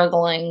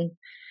struggling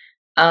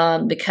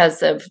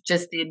because of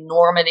just the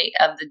enormity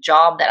of the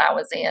job that I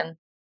was in.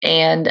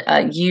 And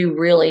you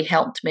really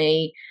helped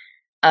me.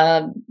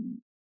 Um,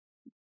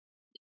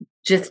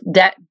 just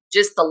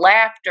the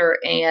laughter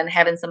and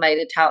having somebody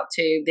to talk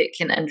to that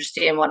can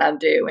understand what I'm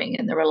doing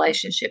and the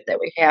relationship that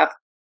we have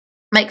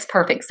makes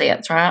perfect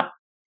sense, right?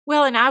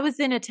 Well, and I was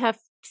in a tough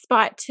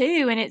spot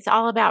too, and it's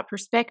all about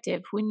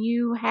perspective. When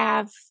you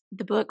have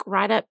the book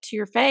right up to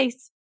your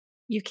face,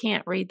 you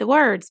can't read the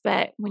words,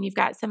 but when you've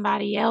got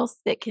somebody else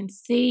that can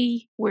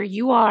see where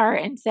you are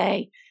and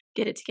say,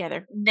 get it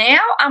together.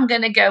 Now I'm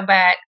going to go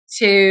back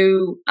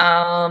to,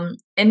 and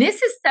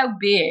this is so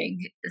big.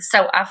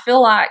 So I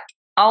feel like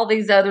all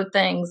these other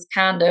things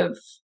kind of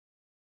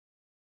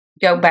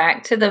go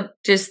back to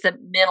just the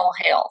mental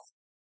health.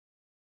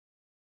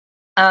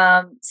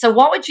 So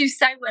what would you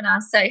say when I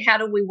say, how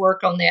do we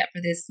work on that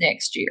for this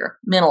next year?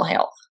 Mental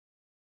health.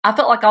 I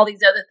felt like all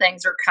these other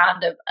things are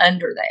kind of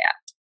under that.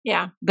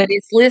 Yeah. But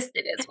it's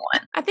listed as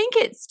one. I think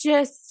it's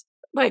just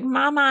like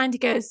my mind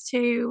goes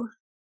to,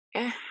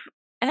 and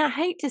I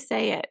hate to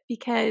say it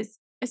because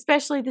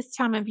especially this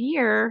time of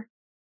year,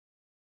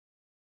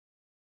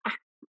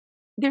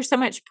 there's so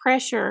much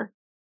pressure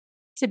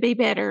to be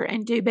better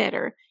and do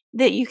better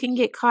that you can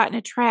get caught in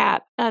a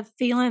trap of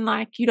feeling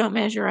like you don't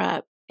measure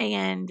up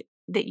and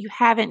that you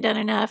haven't done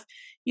enough.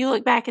 You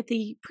look back at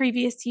the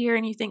previous year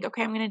and you think,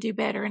 okay, I'm going to do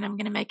better and I'm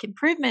going to make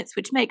improvements,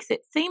 which makes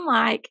it seem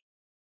like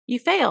you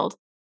failed.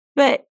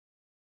 But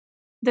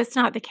that's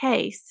not the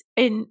case.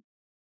 And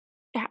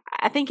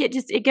I think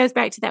it goes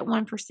back to that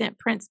 1%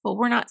 principle.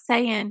 We're not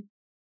saying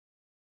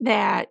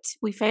that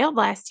we failed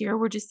last year.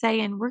 We're just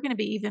saying we're going to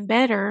be even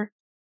better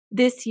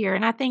this year.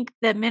 And I think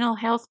the mental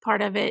health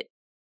part of it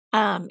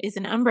is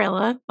an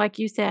umbrella, like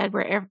you said,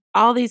 where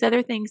all these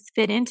other things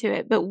fit into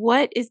it. But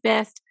what is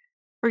best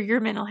for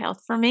your mental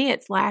health? For me,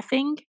 it's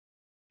laughing.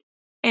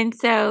 And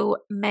so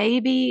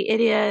maybe it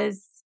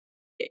is,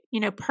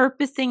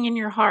 purposing in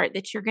your heart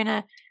that you're going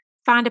to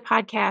find a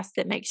podcast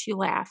that makes you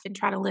laugh and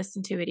try to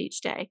listen to it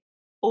each day.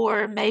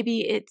 Or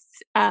maybe it's,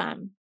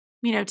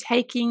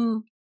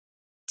 taking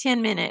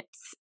 10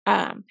 minutes.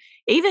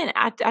 Even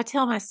I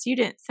tell my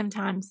students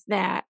sometimes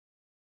that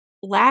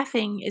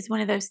laughing is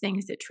one of those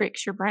things that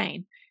tricks your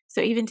brain.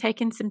 So even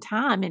taking some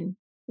time and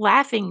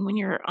laughing when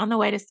you're on the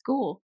way to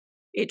school,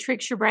 it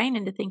tricks your brain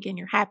into thinking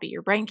you're happy.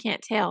 Your brain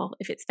can't tell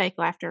if it's fake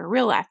laughter or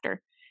real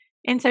laughter.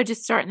 And so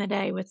just starting the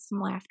day with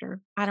some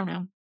laughter. I don't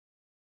know.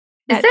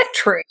 Is that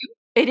true?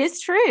 It is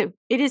true.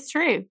 It is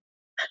true.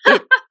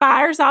 It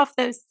fires off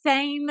those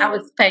same. I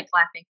was fake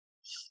laughing.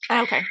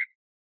 Okay.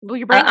 Well,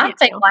 your brain I'm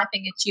fake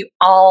laughing at you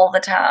all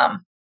the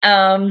time.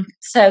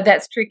 So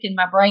that's tricking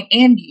my brain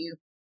and you.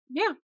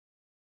 Yeah.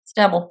 It's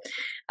double.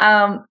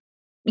 I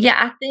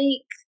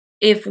think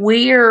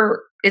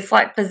it's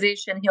like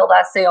physician, heal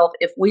thyself.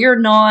 If we are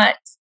not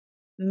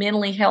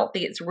mentally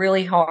healthy, it's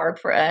really hard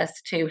for us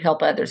to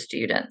help other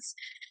students.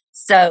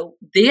 So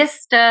this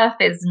stuff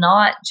is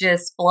not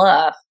just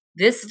fluff.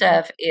 This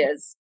stuff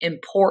is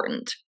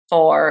important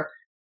for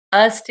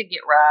us to get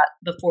right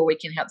before we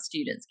can help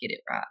students get it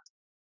right.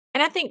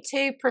 And I think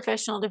too,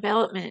 professional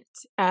development,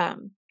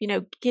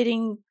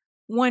 getting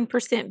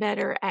 1%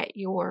 better at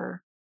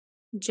your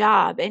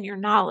job and your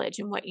knowledge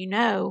and what you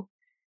know.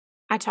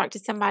 I talked to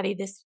somebody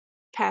this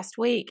past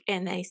week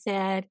and they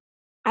said,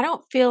 I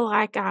don't feel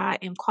like I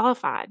am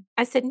qualified.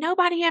 I said,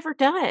 nobody ever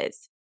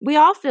does. We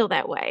all feel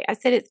that way. I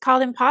said, it's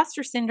called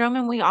imposter syndrome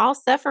and we all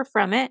suffer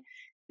from it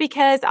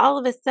because all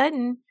of a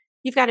sudden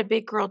you've got a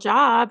big girl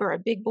job or a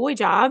big boy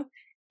job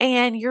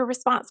and you're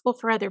responsible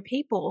for other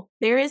people.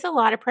 There is a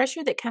lot of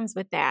pressure that comes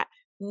with that.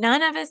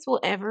 None of us will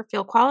ever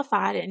feel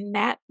qualified. And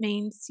that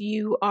means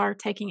you are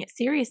taking it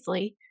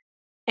seriously.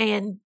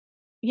 And,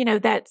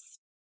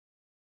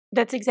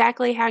 that's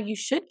exactly how you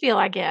should feel,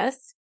 I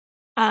guess,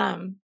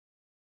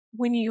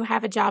 when you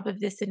have a job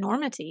of this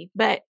enormity.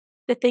 But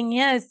the thing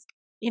is,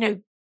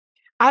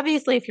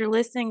 obviously, if you're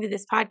listening to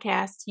this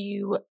podcast,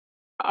 you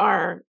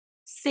are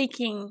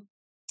seeking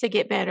to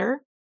get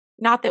better.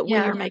 Not that we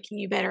are making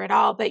you better at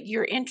all, but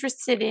you're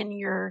interested in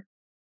your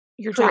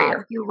career,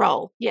 job, your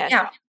role. Yes.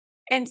 Yeah.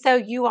 And so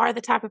you are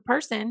the type of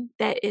person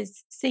that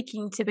is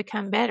seeking to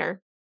become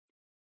better.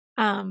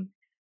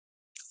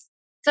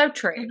 So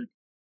true.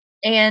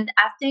 And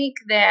I think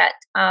that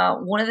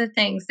one of the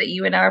things that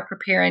you and I are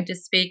preparing to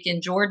speak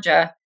in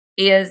Georgia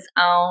is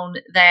on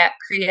that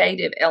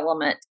creative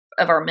element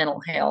of our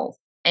mental health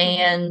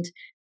and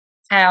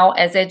how,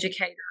 as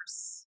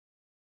educators,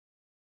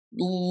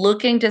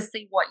 looking to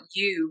see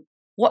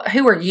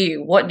who are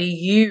you? What do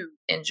you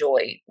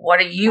enjoy? What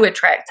are you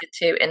attracted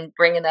to? And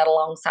bringing that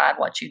alongside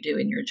what you do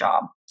in your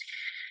job.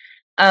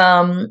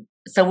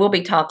 So we'll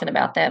be talking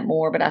about that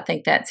more, but I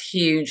think that's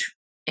huge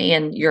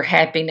in your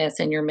happiness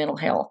and your mental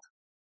health.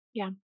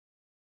 Yeah.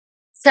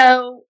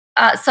 So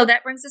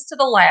that brings us to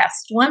the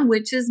last one,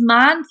 which is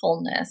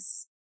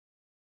mindfulness.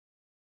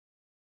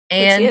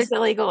 And which is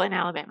illegal in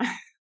Alabama.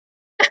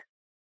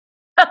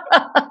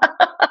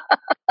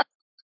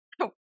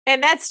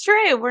 And that's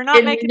true. We're not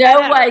in making no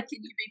that up. way can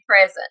you be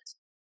present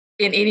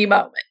in any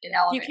moment in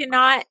Alabama. You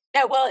cannot.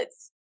 Well,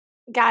 it's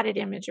guided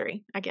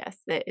imagery, I guess,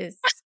 that is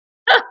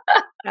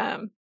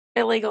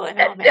illegal in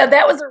Alabama. Yeah,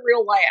 that was a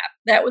real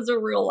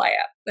laugh.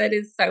 That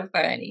is so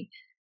funny.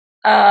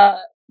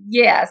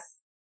 Yes.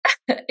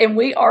 And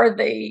we are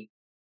the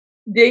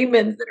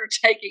demons that are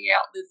taking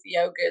out this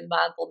yoga and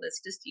mindfulness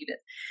to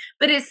students.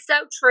 But it's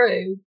so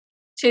true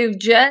to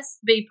just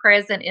be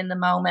present in the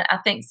moment. I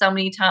think so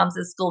many times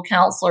as school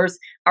counselors,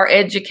 our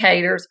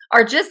educators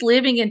are just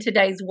living in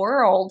today's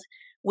world.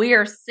 We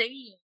are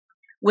seeing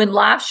when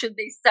life should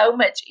be so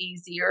much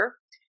easier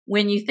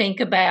when you think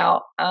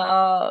about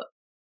the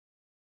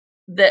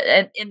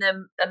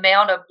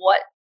amount of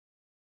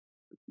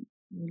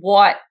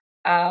what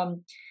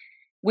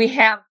we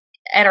have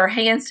at our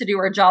hands to do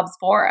our jobs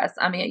for us.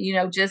 I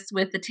mean, just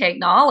with the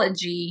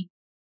technology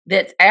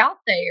that's out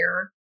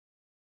there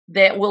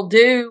that will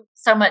do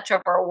so much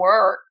of our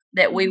work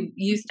that we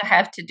used to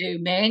have to do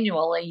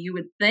manually, you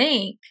would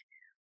think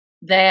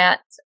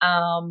that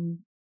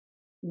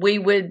we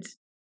would.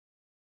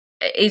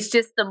 It's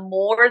just the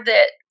more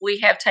that we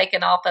have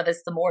taken off of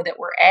us, the more that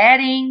we're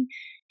adding,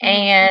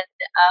 and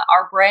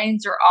our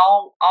brains are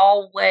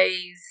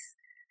always,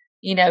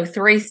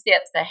 3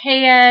 steps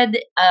ahead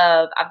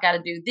of I've got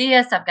to do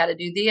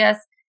this,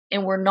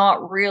 and we're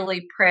not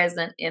really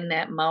present in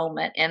that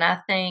moment. And I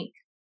think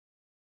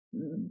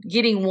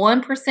getting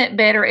 1%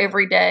 better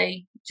every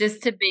day,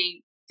 just to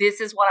be, this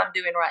is what I'm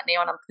doing right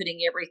now, and I'm putting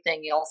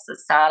everything else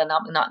aside, and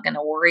I'm not going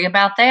to worry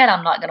about that.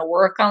 I'm not going to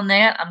work on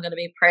that. I'm going to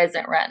be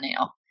present right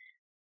now.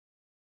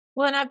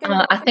 Well, and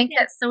I think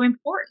that's so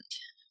important.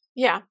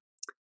 Yeah.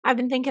 I've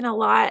been thinking a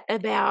lot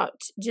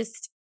about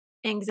just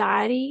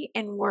anxiety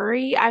and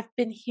worry. I've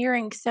been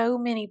hearing so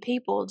many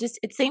people,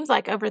 it seems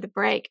like over the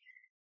break,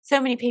 so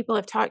many people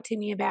have talked to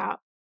me about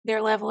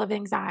their level of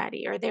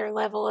anxiety or their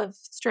level of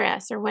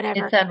stress or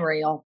whatever. It's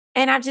unreal.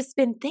 And I've just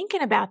been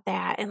thinking about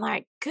that and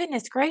like,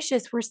 goodness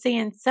gracious, we're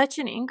seeing such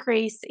an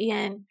increase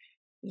in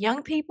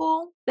young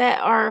people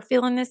that are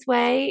feeling this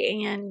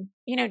way and,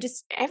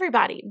 just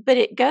everybody. But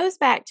it goes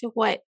back to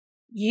what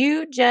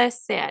you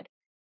just said.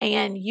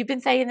 And you've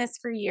been saying this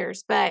for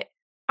years, but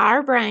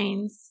our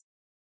brains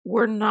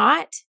were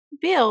not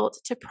built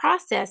to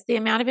process the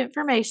amount of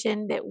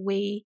information that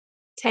we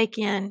take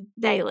in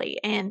daily.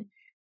 And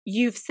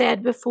you've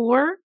said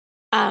before,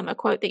 a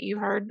quote that you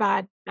heard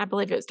by, I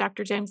believe it was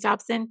Dr. James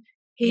Dobson.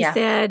 He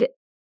said,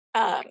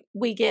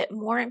 we get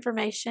more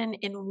information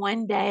in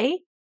one day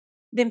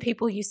than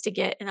people used to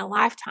get in a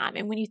lifetime.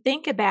 And when you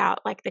think about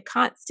like the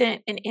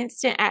constant and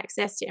instant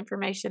access to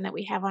information that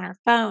we have on our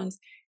phones,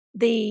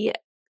 the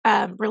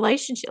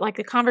relationship, like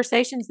the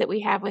conversations that we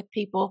have with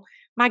people,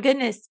 my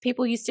goodness,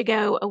 people used to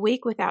go a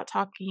week without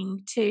talking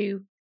to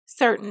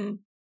certain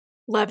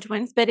loved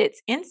ones, but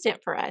it's instant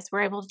for us.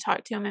 We're able to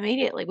talk to them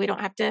immediately. We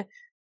don't have to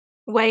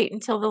wait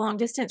until the long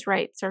distance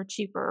rates are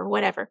cheaper or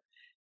whatever.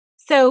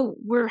 So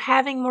we're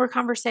having more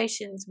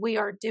conversations. We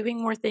are doing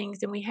more things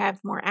and we have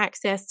more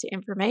access to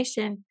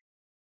information.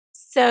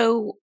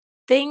 So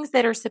things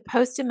that are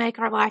supposed to make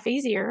our life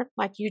easier,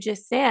 like you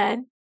just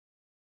said,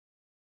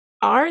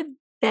 are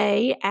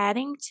they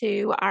adding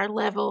to our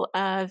level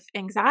of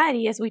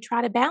anxiety as we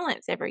try to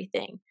balance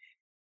everything?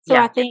 So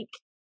I think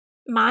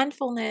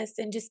mindfulness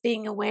and just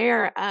being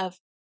aware of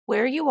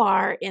where you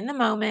are in the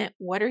moment,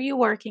 what are you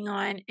working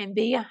on, and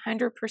be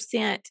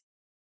 100%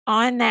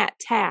 on that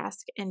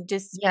task and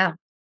just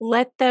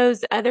let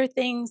those other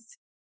things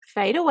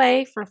fade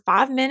away for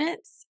 5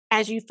 minutes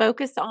as you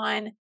focus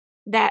on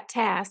that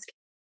task.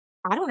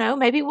 I don't know,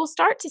 maybe we'll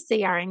start to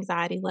see our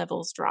anxiety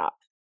levels drop.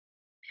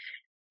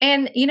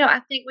 And,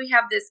 I think we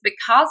have this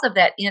because of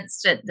that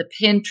the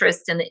Pinterest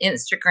and the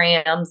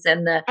Instagrams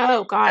and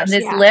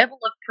this level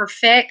of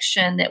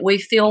perfection that we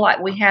feel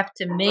like we have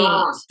to meet.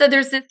 So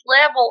there's this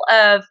level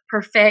of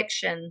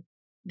perfection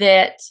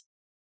that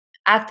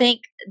I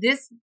think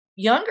this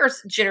younger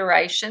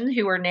generation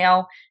who are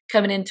now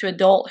coming into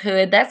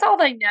adulthood, that's all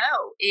they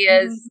know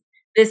is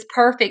this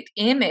perfect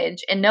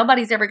image, and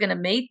nobody's ever going to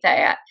meet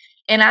that.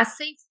 And I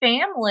see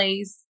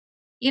families,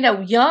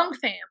 young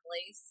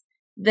families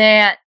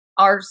that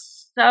are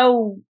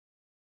so,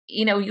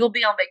 you'll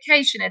be on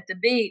vacation at the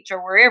beach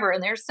or wherever,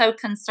 and they're so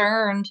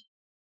concerned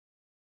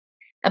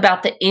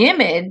about the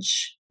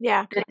image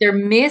that they're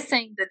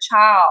missing the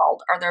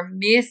child or they're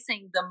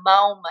missing the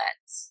moment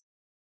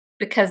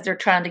because they're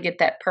trying to get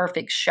that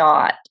perfect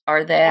shot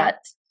or that,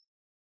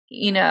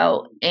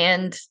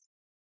 and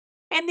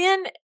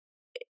then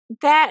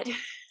that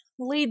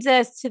leads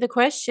us to the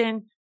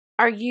question,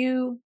 are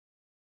you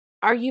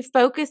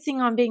focusing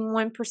on being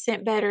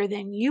 1% better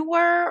than you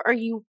were? Or are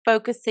you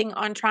focusing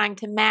on trying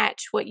to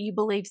match what you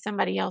believe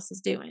somebody else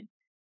is doing?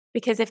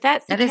 Because if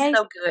that's the case, is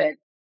so good.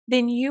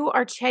 Then you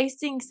are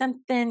chasing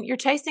something, you're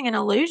chasing an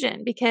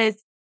illusion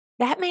because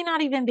that may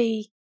not even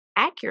be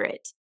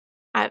accurate.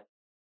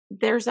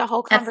 there's a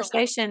whole Absolutely.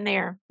 conversation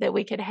there that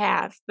we could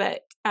have.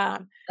 But,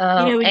 And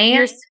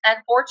here's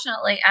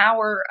unfortunately,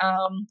 our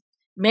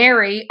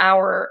Mary,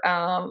 our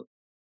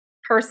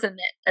person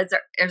that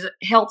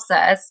helps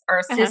us, our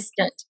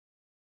assistant,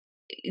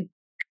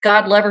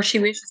 God love her, she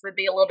wishes would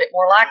be a little bit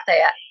more like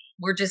that.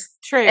 We're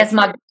just, true. as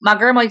my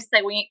grandma used to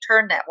say, we ain't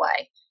turned that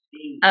way.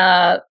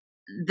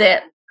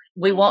 That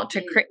we want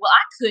to create. Well,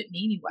 I couldn't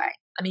anyway.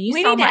 I mean,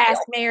 we need to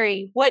ask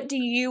Mary, what do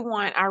you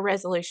want our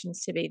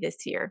resolutions to be this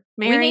year?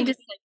 Mary, we need to say,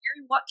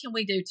 Mary, what can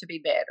we do to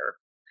be better?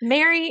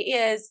 Mary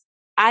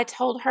I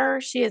told her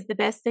she is the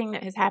best thing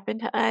that has happened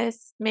to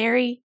us.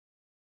 Mary,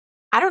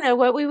 I don't know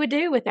what we would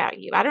do without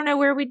you. I don't know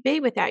where we'd be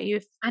without you.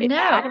 I know.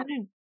 I don't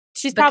know.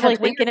 She's probably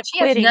thinking of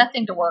quitting. She has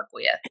nothing to work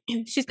with.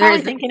 She's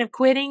probably thinking of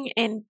quitting,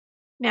 and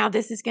now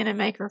this is going to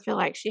make her feel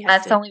like she has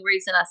That's the only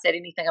reason I said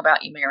anything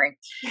about you, Mary.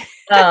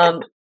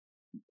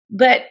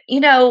 But,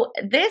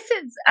 this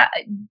is,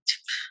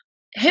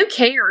 who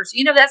cares?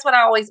 That's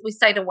what we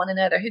say to one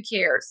another. Who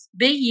cares?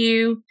 Be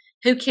you.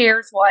 Who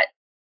cares what,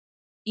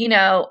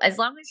 as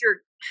long as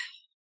you're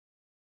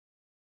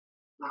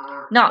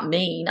not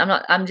mean.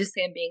 I'm just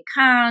saying being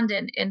kind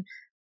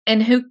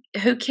and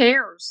who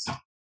cares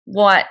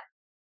what?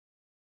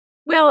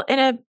 Well,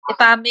 if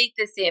I meet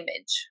this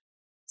image.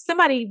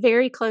 Somebody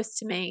very close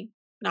to me,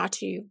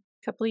 not you,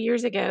 a couple of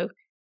years ago,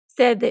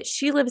 said that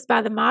she lives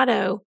by the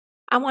motto,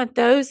 I want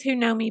those who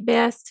know me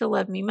best to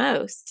love me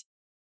most.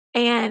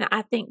 And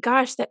I think,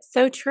 gosh, that's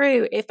so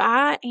true. If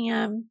I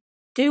am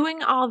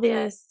doing all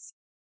this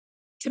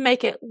to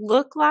make it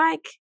look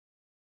like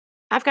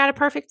I've got a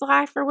perfect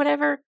life or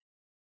whatever,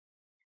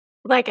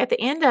 like at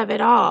the end of it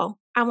all,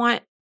 I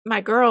want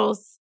my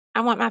girls,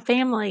 I want my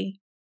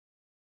family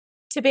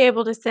to be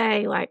able to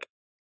say, like,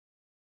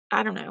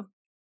 I don't know.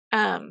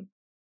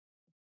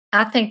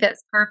 I think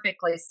that's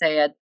perfectly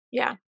said.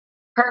 Yeah.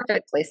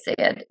 Perfectly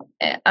said.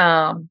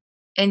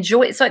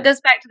 Enjoy. So it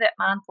goes back to that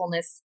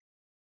mindfulness.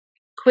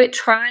 Quit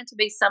trying to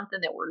be something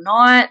that we're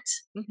not.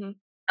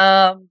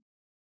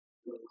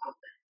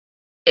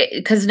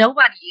 Because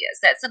nobody is.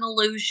 That's an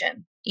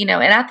illusion,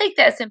 and I think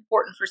that's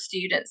important for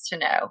students to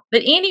know.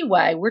 But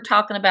anyway, we're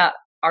talking about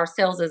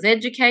ourselves as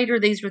educator.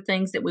 These are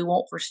things that we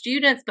want for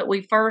students, but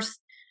we first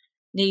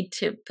need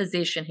to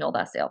position Heal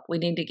Thyself. We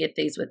need to get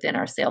these within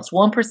ourselves.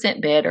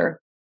 1%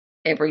 better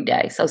every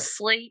day. So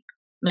sleep,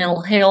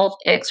 mental health,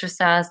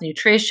 exercise,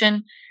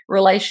 nutrition,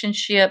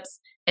 relationships,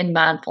 and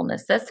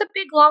mindfulness. That's a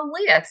big, long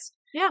list.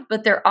 Yeah.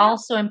 But they're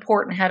also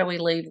important. How do we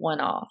leave one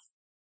off?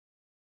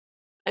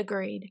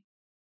 Agreed.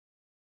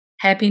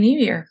 Happy New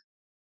Year.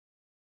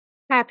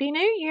 Happy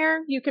New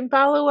Year. You can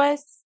follow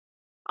us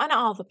on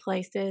all the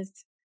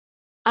places.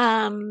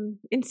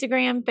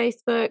 Instagram,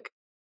 Facebook.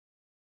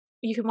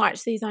 You can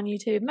watch these on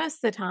YouTube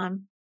most of the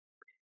time.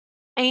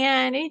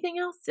 And anything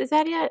else? Is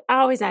that it?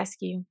 I always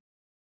ask you.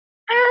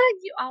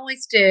 You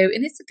always do.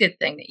 And it's a good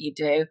thing that you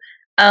do.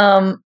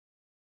 I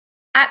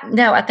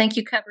think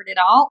you covered it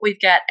all. We've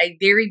got a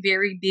very,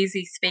 very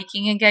busy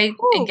speaking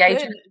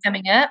engagement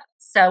coming up.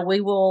 So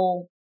we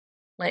will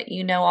let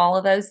you know all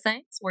of those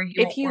things.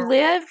 If you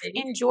live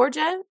in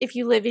Georgia, if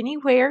you live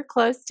anywhere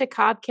close to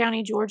Cobb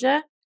County,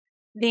 Georgia,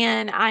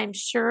 then I'm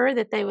sure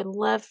that they would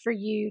love for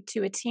you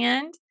to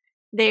attend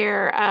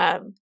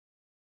their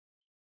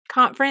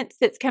conference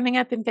that's coming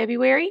up in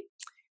February.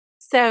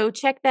 So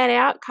check that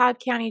out, Cobb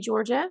County,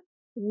 Georgia.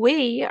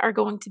 We are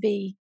going to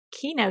be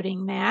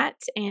keynoting that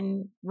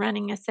and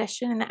running a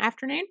session in the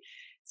afternoon.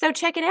 So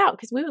check it out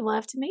because we would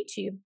love to meet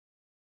you.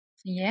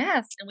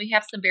 Yes, and we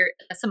have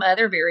some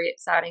other very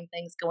exciting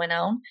things going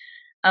on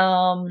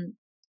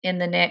in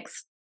the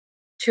next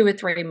 2 or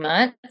 3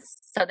 months.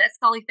 So that's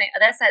the only thing.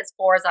 That's as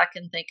far as I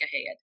can think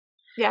ahead.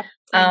 Yeah.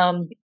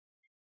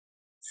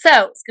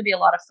 So it's gonna be a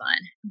lot of fun.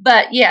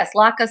 But yes,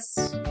 like us,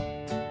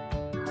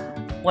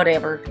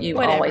 whatever you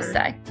always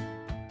say.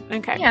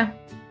 Okay. Yeah.